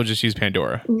 I still just use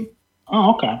Pandora.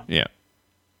 Oh, okay. Yeah.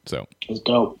 So it's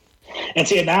dope. And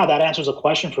see, now that answers a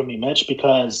question for me, Mitch,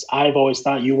 because I've always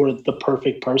thought you were the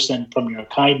perfect person, from your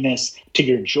kindness to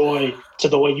your joy to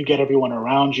the way you get everyone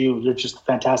around you. You're just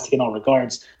fantastic in all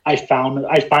regards. I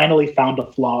finally found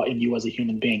a flaw in you as a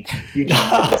human being. You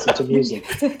don't listen to music.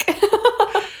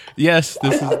 Yes,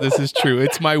 this is true.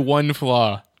 It's my one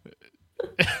flaw.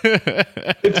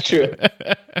 It's true.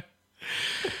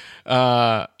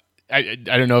 I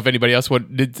don't know if anybody else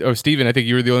did. Oh, Steven, I think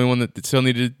you were the only one that still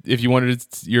needed. If you wanted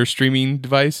your streaming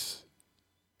device,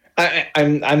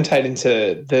 I'm tied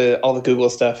into all the Google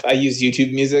stuff. I use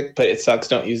YouTube Music, but it sucks.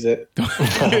 Don't use it.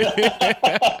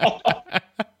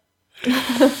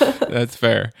 That's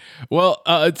fair. Well,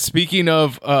 speaking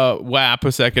of WAP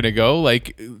a second ago,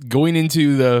 like going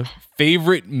into the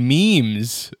favorite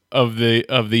memes of the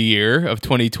year of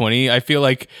 2020, I feel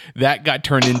like that got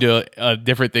turned into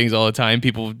different things all the time.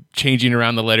 People changing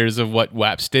around the letters of what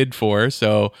WAP stood for.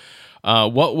 So,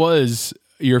 what was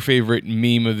your favorite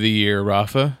meme of the year,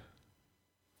 Rafa?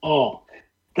 Oh,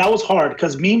 that was hard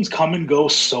because memes come and go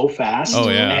so fast. Oh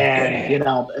yeah, and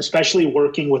especially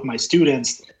working with my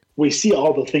students, we see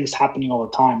all the things happening all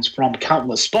the time, from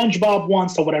countless SpongeBob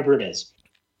ones to whatever it is.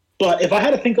 But if I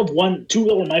had to think of two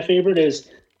that were my favorite, is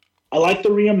I like the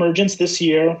reemergence this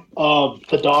year of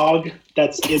the dog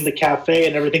that's in the cafe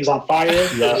and everything's on fire.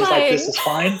 Yeah. Just like, this is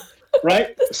fine,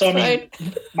 right? So I mean,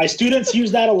 my students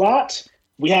use that a lot.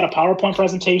 We had a PowerPoint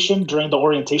presentation during the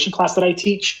orientation class that I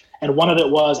teach, and one of it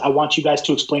was, I want you guys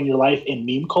to explain your life in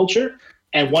meme culture.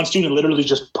 And one student literally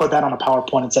just put that on a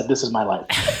PowerPoint and said, "This is my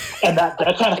life." And that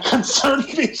kind of concerned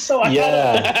me. So I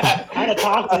had to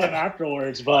talk to him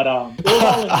afterwards. But it was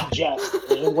all in jest.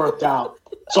 It worked out.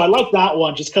 So I like that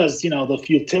one just because, the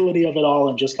futility of it all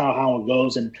and just how it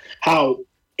goes, and how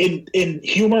in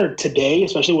humor today,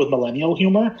 especially with millennial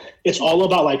humor, it's all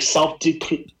about like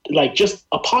just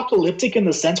apocalyptic in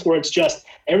the sense where it's just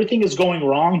everything is going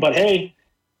wrong, but hey,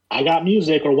 I got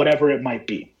music or whatever it might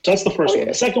be. So that's the first one.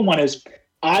 The second one is,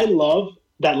 I love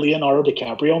that Leonardo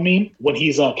DiCaprio meme when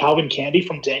he's Calvin Candy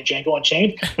from Django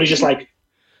Unchained. When he's just like,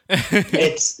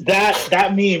 it's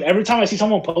that meme. Every time I see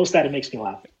someone post that, it makes me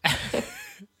laugh.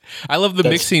 I love the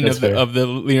mixing of the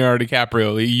Leonardo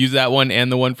DiCaprio. You use that one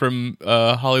and the one from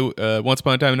Hollywood, Once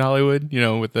Upon a Time in Hollywood.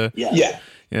 With the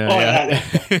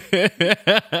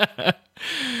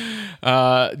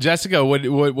Jessica,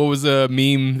 what was a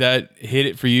meme that hit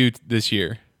it for you this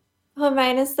year? Oh,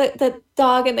 mine is the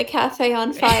dog in the cafe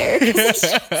on fire. It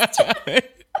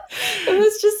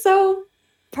was just so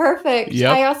perfect.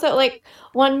 Yep. I also like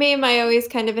one meme I always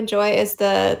kind of enjoy is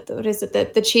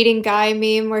the cheating guy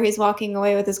meme where he's walking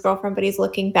away with his girlfriend but he's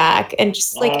looking back, and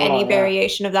just like any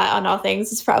variation of that on all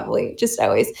things is probably just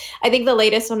always. I think the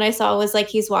latest one I saw was like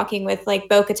he's walking with like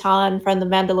Bo-Katan from The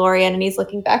Mandalorian and he's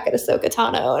looking back at Ahsoka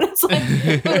Tano, and it's like,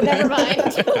 oh, never mind.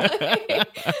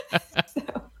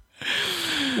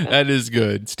 That is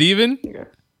good. Steven?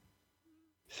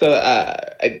 So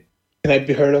can I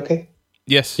be heard okay?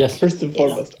 Yes. First and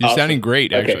foremost. You're sounding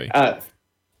great, actually.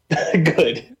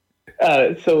 Good.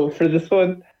 So for this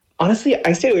one, honestly,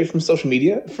 I stayed away from social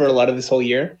media for a lot of this whole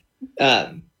year.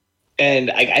 And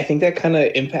I think that kind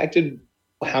of impacted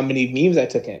how many memes I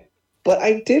took in. But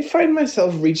I did find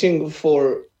myself reaching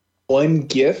for one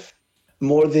GIF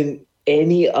more than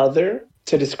any other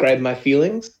to describe my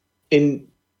feelings in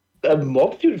a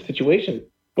multitude of situations,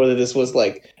 whether this was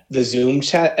like the Zoom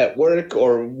chat at work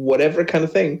or whatever kind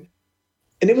of thing.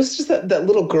 And it was just that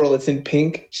little girl that's in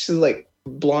pink. She's like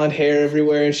blonde hair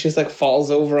everywhere, and she's like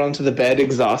falls over onto the bed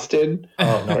exhausted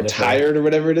or tired or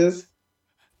whatever it is.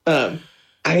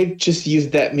 I just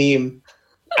used that meme.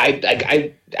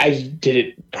 I did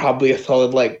it probably a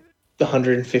solid like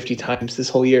 150 times this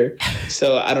whole year.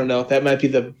 So I don't know. That might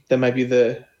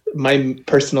be my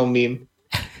personal meme.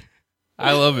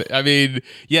 I love it. I mean,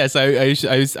 yes,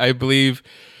 I believe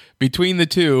between the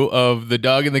two of the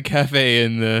dog in the cafe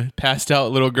and the passed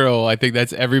out little girl, I think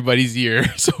that's everybody's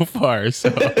year so far.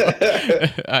 So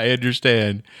I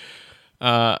understand.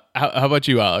 How about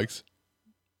you, Alex?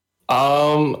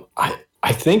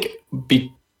 I think The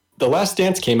Last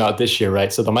Dance came out this year,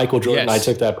 right? So the Michael Jordan, I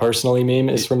took that personally meme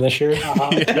is from this year.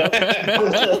 Okay.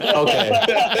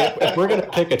 If we're going to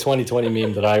pick a 2020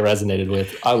 meme that I resonated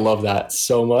with, I love that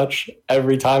so much.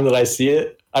 Every time that I see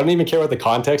it, I don't even care what the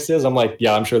context is. I'm like,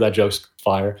 yeah, I'm sure that joke's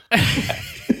fire.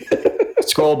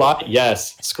 Scroll by,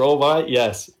 yes. Scroll by,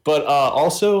 yes. But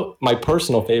also, my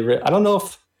personal favorite, I don't know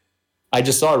if I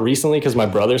just saw it recently because my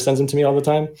brother sends them to me all the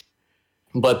time.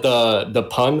 But the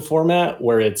pun format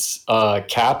where it's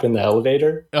Cap in the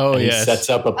elevator. Oh, and yes. He sets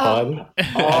up a pun.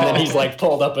 And then he's like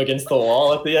pulled up against the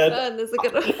wall at the end. That's a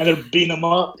good one. And they're beating them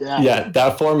up. Yeah,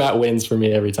 that format wins for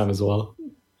me every time as well.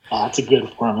 Oh, that's a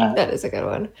good format. That is a good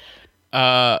one.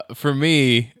 For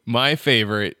me, my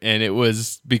favorite, and it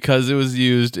was because it was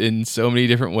used in so many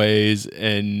different ways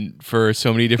and for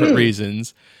so many different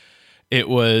reasons. It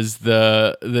was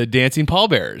the dancing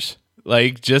pallbearers.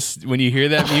 Like, just when you hear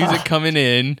that music coming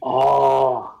in,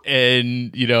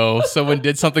 and you know someone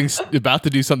did something about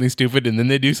to do something stupid, and then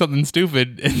they do something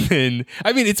stupid, and then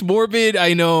I mean it's morbid.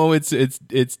 I know it's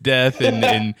death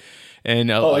and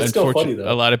it's still funny, unfortunately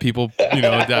though. a lot of people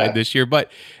died this year,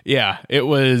 but yeah, it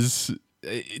was.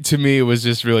 To me, it was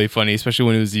just really funny, especially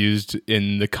when it was used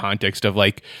in the context of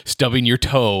like stubbing your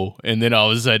toe, and then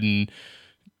all of a sudden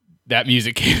that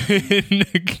music came in.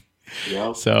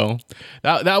 Yep. So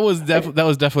that was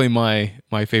definitely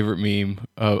my favorite meme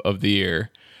of the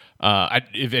year.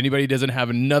 If anybody doesn't have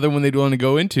another one they'd want to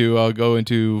go into, I'll go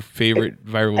into favorite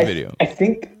viral video. I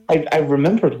think I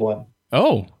remembered one.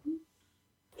 Oh,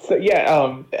 So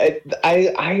yeah,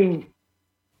 I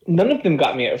none of them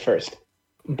got me at first,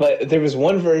 but there was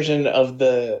one version of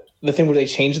the thing where they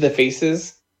changed the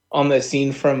faces on the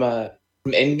scene from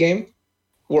Endgame,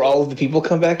 where all of the people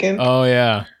come back in. oh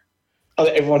yeah.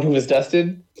 Everyone who was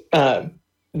dusted.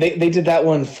 They did that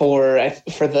one for I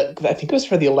think it was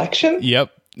for the election.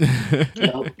 Yep.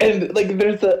 And like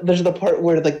there's the part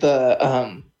where like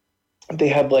they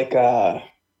had like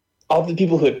all the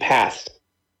people who had passed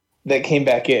that came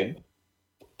back in.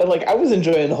 And like I was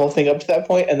enjoying the whole thing up to that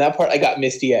point, and that part I got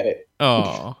misty at it.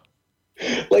 Oh.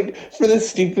 Like for this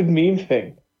stupid meme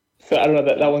thing. So I don't know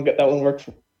that one worked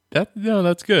for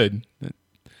That's good.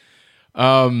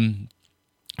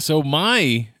 So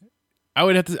I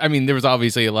would have to. I mean, there was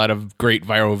obviously a lot of great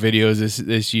viral videos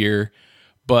this year,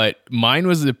 but mine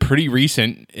was a pretty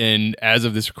recent, and as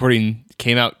of this recording,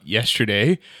 came out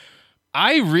yesterday.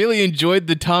 I really enjoyed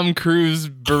the Tom Cruise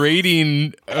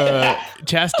berating,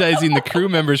 chastising the crew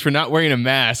members for not wearing a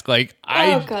mask. Like,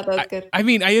 God, that was good. I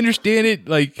mean, I understand it.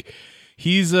 Like,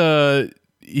 he's a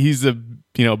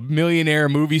millionaire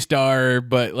movie star,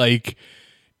 but like.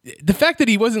 The fact that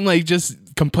he wasn't like just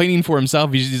complaining for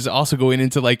himself, he's just also going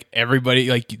into like everybody,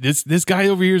 like this guy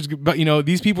over here is, but you know,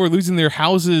 these people are losing their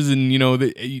houses, and you know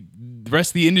the rest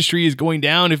of the industry is going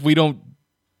down if we don't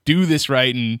do this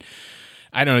right. And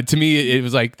I don't know. To me, it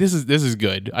was like this is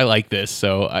good. I like this.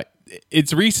 So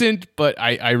it's recent, but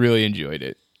I really enjoyed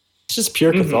it. It's just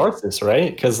pure catharsis,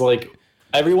 right? Because like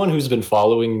everyone who's been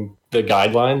following the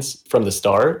guidelines from the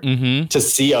start to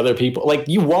see other people, like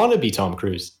you want to be Tom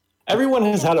Cruise. Everyone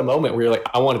has had a moment where you're like,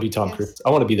 I want to be Tom Cruise. I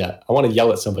want to be that. I want to yell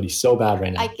at somebody so bad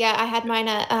right now. I had mine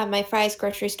at my Fry's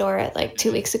grocery store at like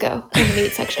 2 weeks ago in the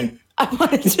meat section. I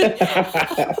wanted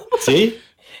to. See?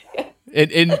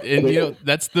 And you know,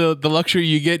 that's the luxury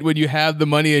you get when you have the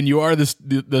money and you are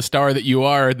the star that you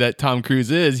are, that Tom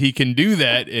Cruise is. He can do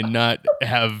that and not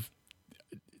have,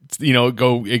 you know,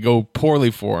 go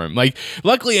poorly for him. Like,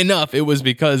 luckily enough, it was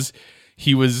because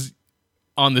he was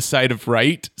on the side of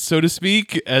right, so to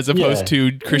speak, as opposed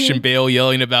to Christian Bale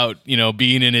yelling about, you know,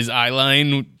 being in his eye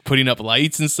line, putting up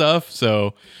lights and stuff.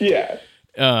 So yeah,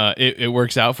 it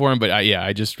works out for him. But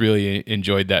I just really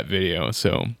enjoyed that video.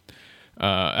 So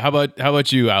how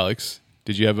about you, Alex?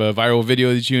 Did you have a viral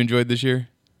video that you enjoyed this year?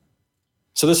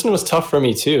 So this one was tough for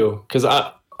me too, because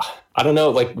I don't know,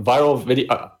 like viral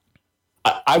video.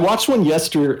 I watched one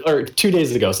 2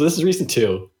 days ago, so this is recent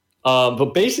too.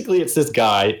 But basically, it's this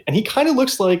guy, and he kind of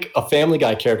looks like a Family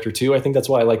Guy character too. I think that's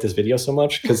why I like this video so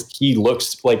much, because he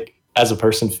looks like, as a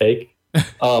person, fake.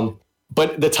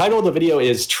 But the title of the video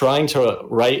is trying to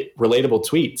write relatable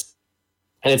tweets,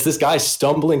 and it's this guy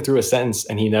stumbling through a sentence,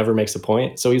 and he never makes a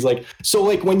point. So he's like, so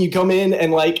like when you come in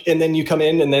and then you come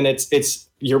in, and then it's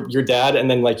your dad, and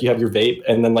then like you have your vape,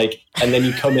 and then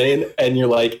you come in and you're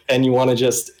like, and you want to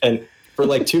just, and for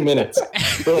like 2 minutes,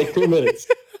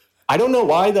 I don't know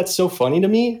why that's so funny to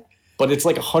me, but it's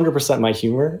like 100% my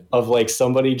humor of like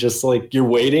somebody just like you're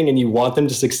waiting and you want them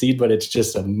to succeed, but it's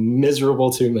just a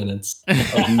miserable 2 minutes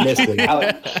of missing.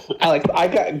 Alex, I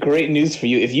got great news for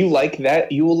you. If you like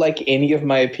that, you will like any of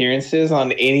my appearances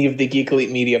on any of the Geek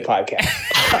Elite Media podcasts.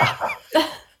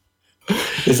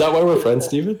 Is that why we're friends,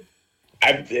 Steven?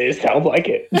 It sounds like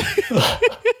it.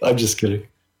 I'm just kidding.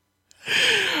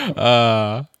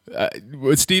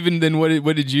 Steven, then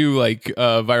what did you like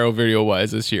viral video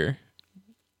wise this year?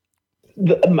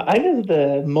 Mine is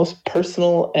the most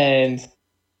personal, and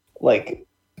like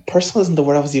personal isn't the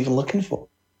word I was even looking for.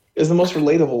 It was the most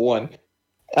relatable one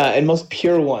and most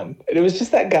pure one. And it was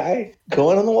just that guy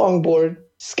going on the longboard,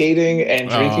 skating and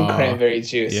drinking Aw. cranberry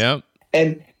juice. Yep.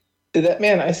 And to that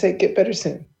man, I say, get better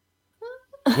soon.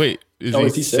 Wait, is Oh, he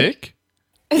is he sick?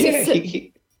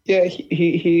 Yeah,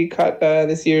 he caught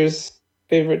this year's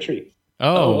favorite treat.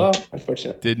 Oh, well,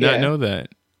 unfortunately. did not Yeah. know that.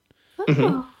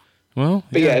 Mhm. Well,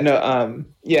 But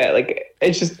like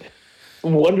it's just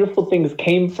wonderful things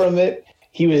came from it.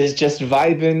 He was just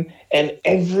vibing, and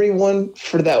everyone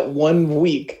for that 1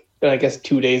 week, or I guess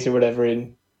 2 days or whatever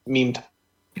in meme time,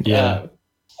 Yeah.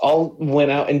 all went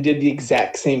out and did the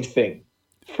exact same thing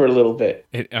for a little bit.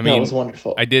 I It mean, was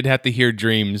wonderful. I did have to hear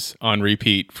Dreams on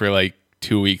repeat for like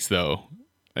 2 weeks, though.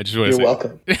 I just want to You're say,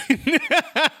 welcome.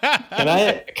 Can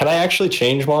I actually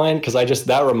change mine? Because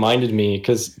that reminded me,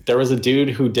 because there was a dude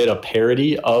who did a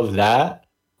parody of that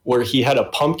where he had a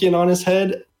pumpkin on his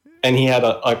head and he had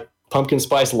a pumpkin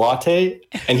spice latte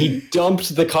and he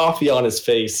dumped the coffee on his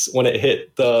face when it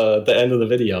hit the end of the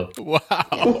video. Wow.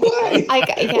 Why?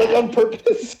 Yeah. Like on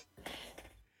purpose?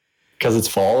 Because it's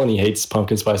fall and he hates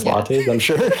pumpkin spice lattes, I'm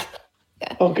sure.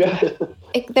 Oh god.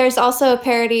 There's also a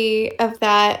parody of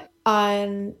that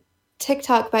on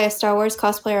TikTok by a Star Wars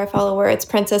cosplayer I follow where it's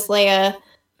Princess Leia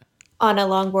on a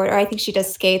longboard, or I think she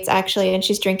does skates actually, and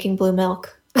she's drinking blue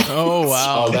milk. Oh,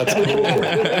 wow. Oh, that's cool.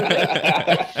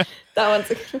 That one's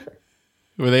a good one.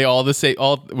 Were they all the same?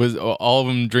 Was all of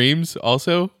them Dreams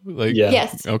also? Like, Yeah.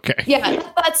 Yes. Okay. Yeah,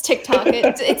 that's TikTok.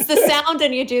 It's the sound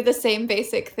and you do the same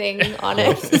basic thing on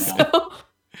it. So.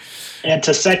 And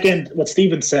to second what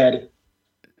Steven said,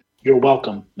 you're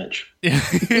welcome, Mitch.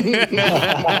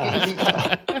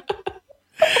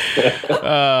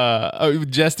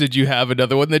 Jess, did you have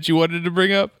another one that you wanted to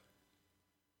bring up?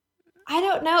 I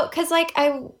don't know, because like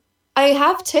I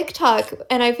have TikTok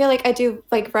and I feel like I do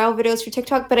like viral videos for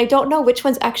TikTok, but I don't know which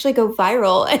ones actually go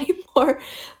viral anymore.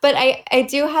 But I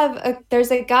do have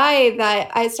there's a guy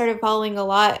that I started following a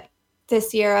lot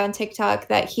this year on TikTok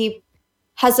that he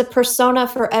has a persona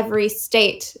for every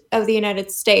state of the United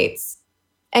States.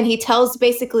 And he tells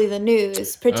basically the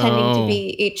news, pretending to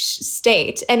be each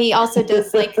state. And he also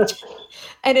does like,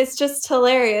 and it's just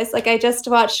hilarious. Like I just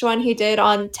watched one he did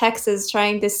on Texas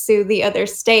trying to sue the other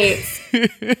states.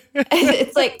 And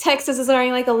it's like Texas is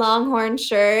wearing like a Longhorn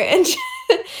shirt and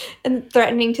and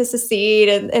threatening to secede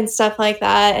and stuff like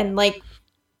that. And like,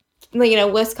 you know,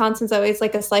 Wisconsin's always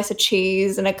like a slice of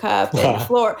cheese in a cup. And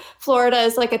Florida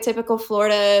is like a typical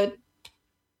Florida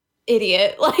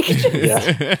idiot. Like,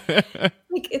 Yeah.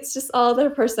 like it's just all their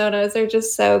personas are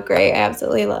just so great. I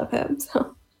absolutely love him.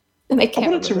 So, and I I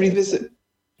wanted to revisit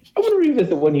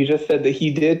one you just said that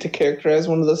he did to characterize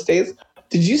one of those states.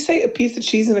 Did you say a piece of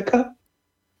cheese in a cup?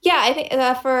 Yeah, I think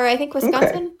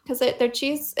Wisconsin, because their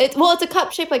cheese. It's a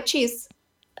cup shaped like cheese,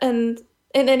 and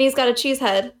then he's got a cheese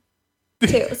head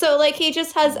too. So like he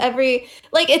just has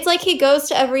it's like he goes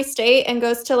to every state and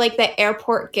goes to like the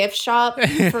airport gift shop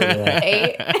for the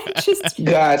state. Just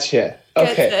Gotcha.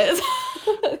 Okay. gets it.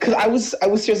 Because I was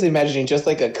seriously imagining just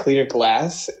like a clear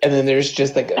glass, and then there's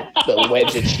just like a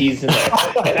wedge of cheese in there,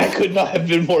 and I could not have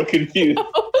been more confused.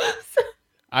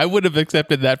 I would have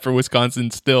accepted that for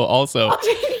Wisconsin still also.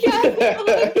 Yeah,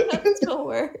 that still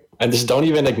work. And just don't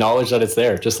even acknowledge that it's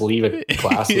there. Just leave a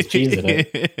glass with cheese in it.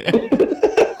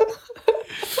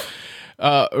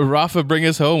 Rafa, bring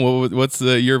us home. What's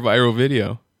your viral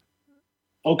video?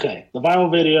 Okay, the viral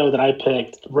video that I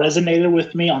picked resonated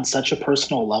with me on such a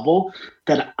personal level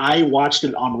that I watched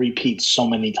it on repeat so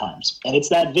many times. And it's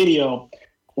that video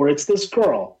where it's this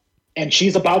girl and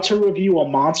she's about to review a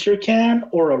Monster can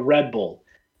or a Red Bull.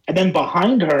 And then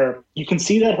behind her, you can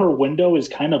see that her window is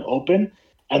kind of open.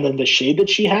 And then the shade that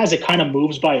she has, it kind of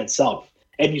moves by itself.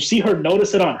 And you see her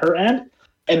notice it on her end.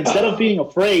 And instead of being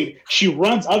afraid, she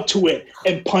runs up to it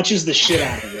and punches the shit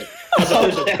out of it. As if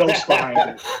there's a ghost behind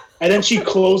it. And then she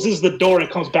closes the door and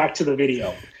comes back to the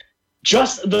video.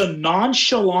 Just the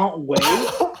nonchalant way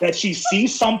that she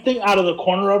sees something out of the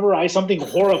corner of her eye, something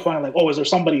horrifying, like, oh, is there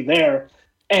somebody there?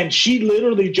 And she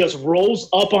literally just rolls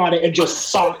up on it and just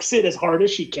socks it as hard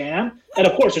as she can. And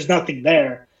of course, there's nothing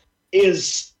there.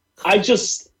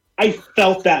 I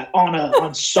felt that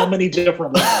on so many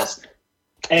different levels.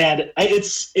 And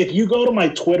if you go to my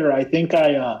Twitter, I think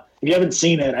if you haven't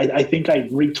seen it, I think I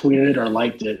retweeted it or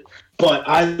liked it. But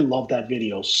I love that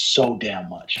video so damn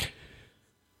much.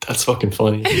 That's fucking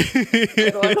funny.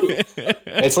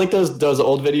 It's like those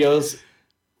old videos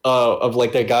of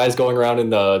like the guys going around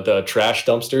in the trash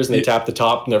dumpsters and they tap the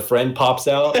top and their friend pops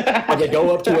out and they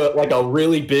go up to a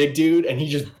really big dude and he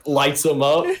just lights them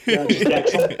up.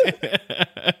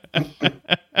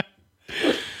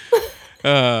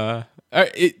 All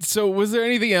right, so was there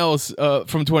anything else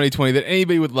from 2020 that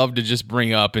anybody would love to just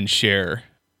bring up and share?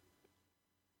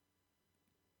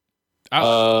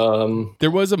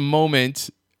 There was a moment,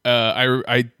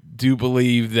 I do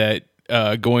believe that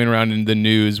going around in the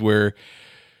news where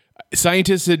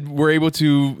scientists were able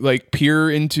to like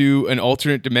peer into an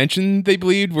alternate dimension, they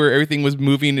believed, where everything was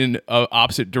moving in a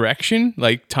opposite direction,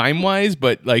 like time wise.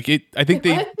 But like I think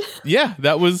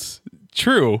that was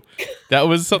true. That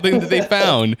was something that they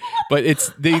found. But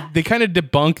they kind of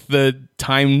debunk the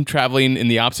time traveling in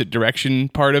the opposite direction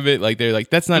part of it. Like they're like,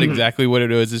 that's not exactly what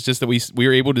it is. It's just that we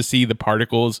were able to see the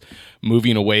particles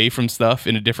moving away from stuff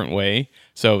in a different way.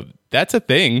 So that's a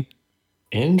thing.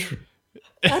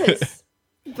 That is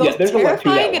both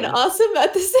terrifying and awesome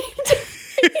at the same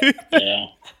time. Yeah.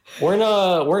 Weren't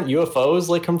UFOs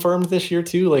like confirmed this year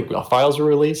too? Like files were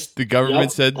released. The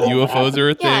government said UFOs are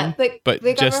a thing. Yeah, but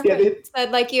the government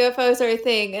said like UFOs are a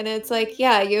thing, and it's like,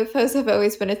 yeah, UFOs have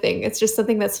always been a thing. It's just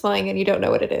something that's flying and you don't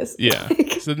know what it is. Yeah.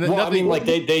 So I mean, like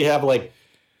they have like,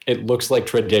 it looks like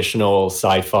traditional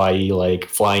sci-fi like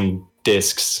flying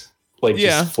discs. Like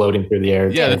just floating through the air.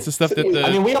 Yeah, that's the stuff that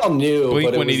we all knew,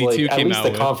 Blink but it was like, at least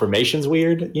the with. Confirmation's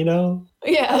weird, you know?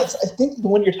 Yeah. I think the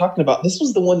one you're talking about, this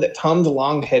was the one that Tom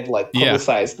DeLonge had like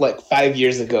publicized like 5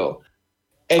 years ago.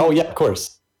 And of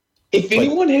course. If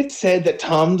anyone had said that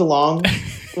Tom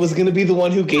DeLonge was going to be the one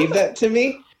who gave that to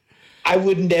me, I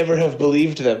would never have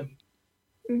believed them.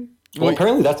 Well,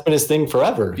 apparently that's been his thing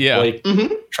forever. Yeah. Like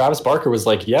Travis Barker was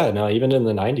like, yeah, no, even in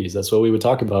the 90s, that's what we would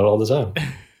talk about all the time.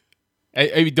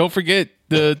 I don't forget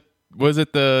the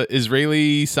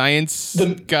Israeli science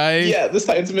guy? Yeah, the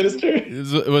science minister.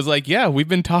 It was like, yeah, we've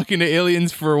been talking to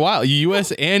aliens for a while.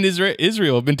 U.S. and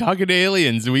Israel have been talking to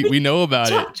aliens. We know about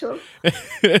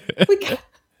it.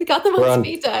 We got them on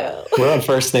speed dial. We're on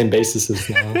first name basis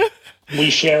now. We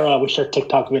share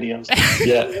TikTok videos.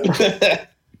 Yeah.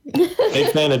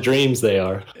 Big fan of dreams they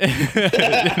are. They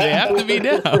have to be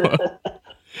now.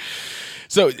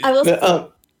 So I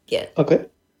will Okay.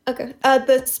 Okay.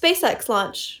 The SpaceX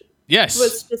launch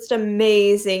was just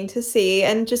amazing to see,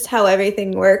 and just how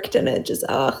everything worked, and it just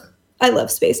I love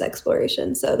space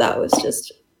exploration, so that was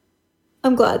just,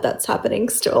 I'm glad that's happening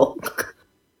still.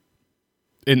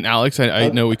 And Alex, I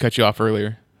know we cut you off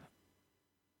earlier.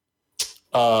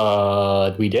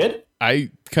 We did? I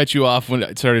cut you off when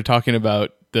I started talking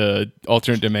about the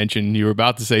alternate dimension. You were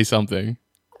about to say something.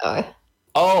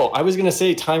 Oh, I was going to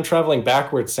say time traveling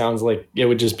backwards sounds like it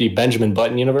would just be Benjamin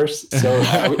Button universe. So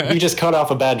you just cut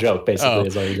off a bad joke, basically,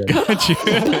 is all you did. Got you.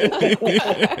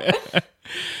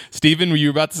 Steven, were you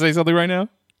about to say something right now?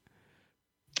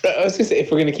 I was going to say,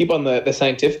 if we're going to keep on the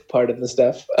scientific part of the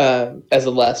stuff, as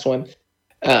the last one,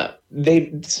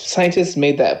 scientists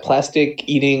made that plastic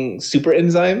eating super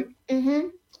enzyme,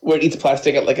 where it eats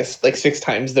plastic at like 6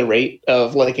 times the rate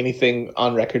of like anything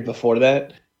on record before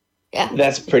that. Yeah,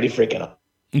 that's pretty freaking awesome.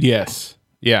 Yes.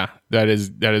 Yeah, that is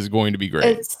going to be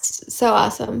great. It's so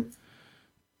awesome.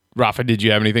 Rafa, did you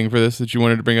have anything for this that you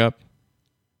wanted to bring up?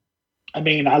 I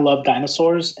mean, I love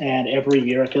dinosaurs, and every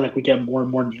year I feel like we get more and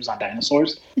more news on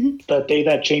dinosaurs. The day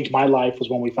that changed my life was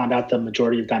when we found out the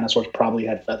majority of dinosaurs probably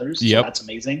had feathers. Yep. So that's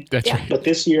amazing. That's right. But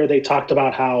this year they talked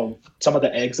about how some of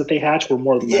the eggs that they hatch were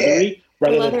more leathery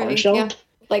rather than hard shell. Yeah.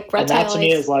 Like reptile and that to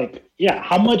me eggs. is like,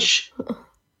 how much...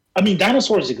 I mean,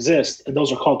 dinosaurs exist, and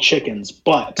those are called chickens,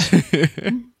 but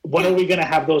when are we going to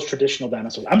have those traditional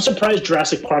dinosaurs? I'm surprised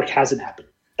Jurassic Park hasn't happened.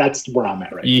 That's where I'm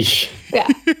at right now. Yeah.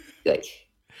 Good.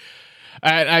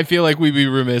 I feel like we'd be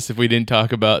remiss if we didn't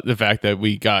talk about the fact that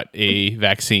we got a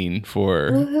vaccine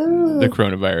for the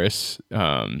coronavirus,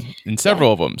 and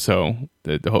several of them. So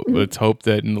let's hope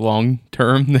that in the long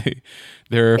term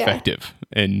they're effective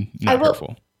and not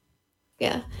hurtful.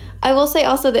 Yeah. I will say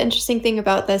also the interesting thing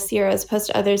about this year as opposed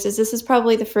to others is this is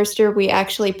probably the first year we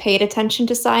actually paid attention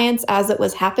to science as it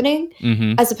was happening,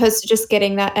 as opposed to just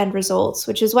getting that end results,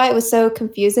 which is why it was so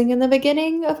confusing in the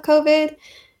beginning of COVID.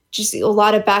 Just a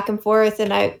lot of back and forth.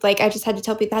 And I just had to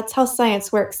tell people that's how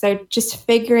science works. They're just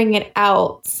figuring it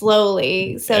out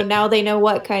slowly. So now they know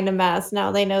what kind of mask.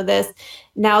 Now they know this.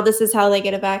 Now this is how they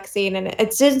get a vaccine. And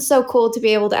it's just so cool to be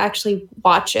able to actually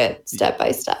watch it step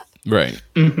by step. Right.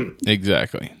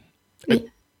 Exactly.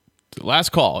 Last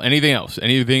call. Anything else?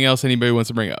 Anything else anybody wants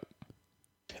to bring up?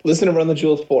 Listen to Run the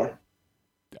Jewels 4.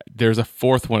 There's a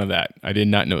fourth one of that. I did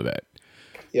not know that.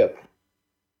 Yep.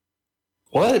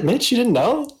 What? Mitch, you didn't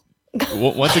know?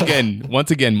 Once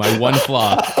again, my one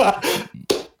flaw.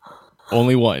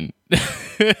 Only one.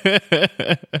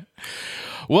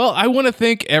 Well, I want to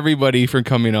thank everybody for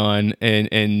coming on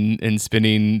and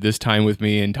spending this time with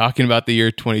me and talking about the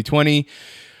year 2020,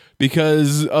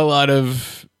 because a lot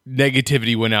of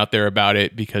negativity went out there about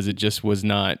it because it just was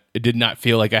not, it did not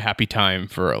feel like a happy time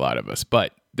for a lot of us.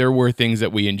 But there were things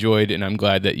that we enjoyed, and I'm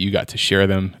glad that you got to share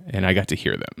them and I got to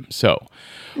hear them. So,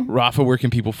 Rafa, where can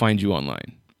people find you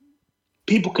online?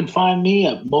 People can find me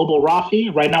at Mobile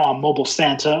Rafi. Right now, I'm Mobile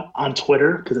Santa on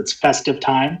Twitter because it's festive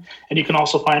time. And you can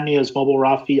also find me as Mobile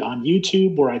Rafi on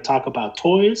YouTube, where I talk about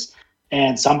toys.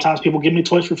 And sometimes people give me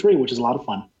toys for free, which is a lot of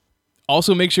fun.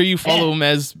 Also, make sure you follow him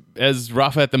as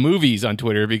Rafa at the Movies on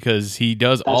Twitter, because he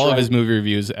does all of his movie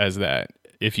reviews as that,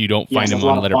 if you don't find him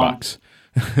on Letterboxd.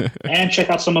 And check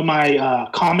out some of my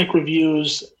comic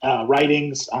reviews,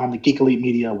 writings on the Geek Elite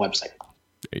Media website.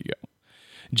 There you go.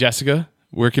 Jessica,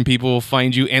 where can people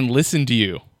find you and listen to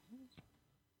you?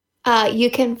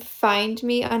 You can find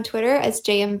me on Twitter as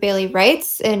JM Bailey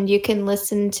Writes, and you can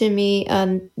listen to me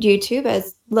on YouTube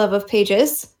as Love of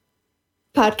Pages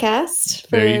podcast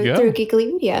through Geek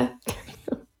Elite Media.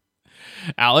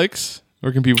 Alex,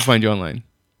 where can people find you online?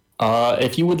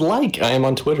 If you would like, I am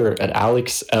on Twitter at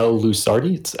Alex L.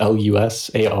 Lusardi. It's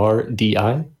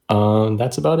Lusardi.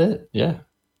 That's about it. Yeah.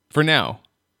 For now.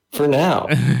 Wait,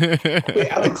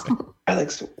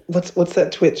 Alex, what's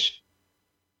that Twitch?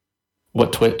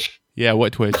 What Twitch? Yeah,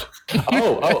 what Twitch?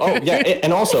 Oh, yeah.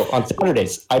 And also on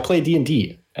Saturdays, I play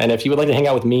D&D. And if you would like to hang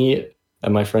out with me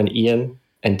and my friend Ian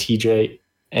and TJ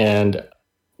and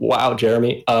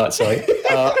Jeremy.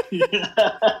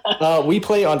 We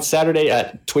play on Saturday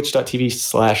at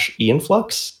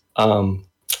twitch.tv/IanFlux.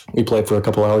 We play for a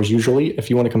couple hours usually. If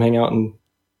you want to come hang out and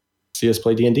see us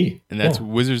play D&D. And that's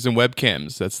Wizards and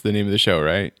Webcams. That's the name of the show,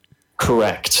 right?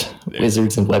 Correct.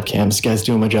 Wizards and Webcams. You guys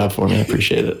doing my job for me. I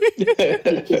appreciate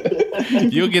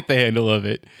it. You'll get the handle of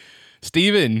it.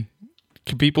 Steven,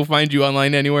 can people find you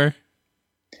online anywhere?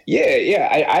 Yeah.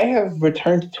 I have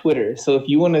returned to Twitter. So if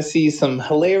you want to see some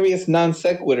hilarious non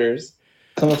sequiturs,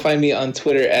 come and find me on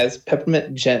Twitter as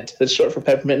Peppermint Gent. That's short for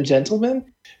Peppermint Gentleman,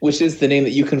 which is the name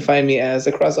that you can find me as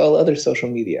across all other social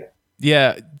media.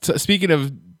 Yeah. So speaking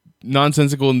of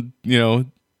nonsensical,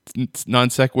 non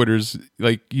sequiturs,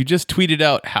 like you just tweeted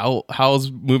out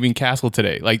Howl's moving castle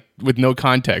today, like with no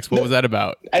context. What was that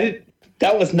about?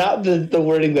 That was not the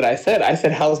wording that I said. I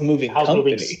said Howl's moving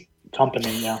company.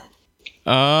 Company, yeah.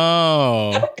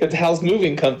 Oh. Because Howl's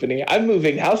moving company. I'm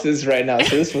moving houses right now,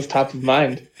 so this was top of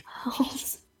mind.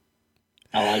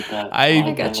 I like that.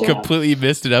 I completely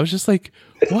missed it. I was just like,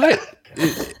 what?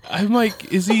 I'm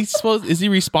like, is he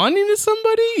responding to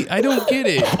somebody? I don't get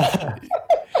it.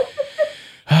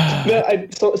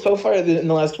 So far in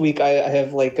the last week, I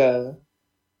have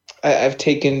I've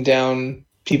taken down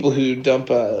people who dump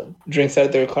drinks out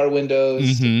of their car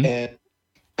windows and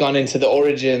gone into the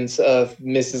origins of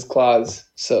Mrs. Claus.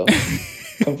 So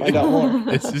come find out more.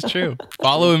 This is true.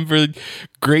 Follow him for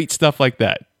great stuff like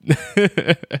that.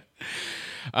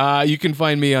 You can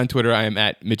find me on Twitter. I am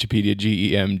at Mitchipedia.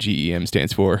 GEM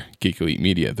stands for Geek Elite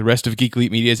Media. The rest of Geek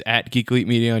Elite Media is at Geek Elite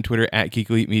Media on Twitter, at Geek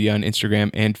Elite Media on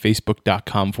Instagram, and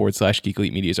Facebook.com/Geek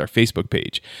Elite Media is our Facebook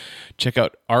page. Check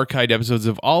out archived episodes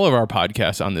of all of our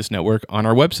podcasts on this network on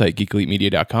our website,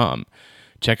 geekelitemedia.com.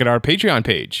 Check out our Patreon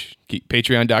page,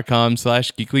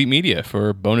 patreon.com/Geek Elite Media,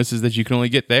 for bonuses that you can only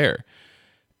get there.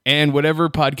 And whatever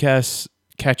podcast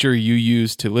catcher you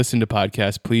use to listen to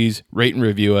podcasts, please rate and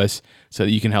review us so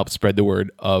that you can help spread the word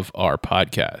of our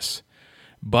podcasts.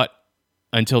 But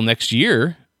until next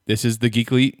year, this is the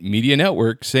Geek Elite Media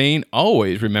Network saying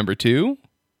always remember to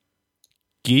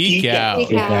geek out.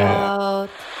 Geek out.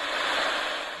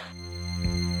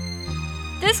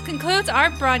 This concludes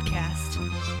our broadcast.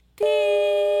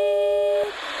 Beep.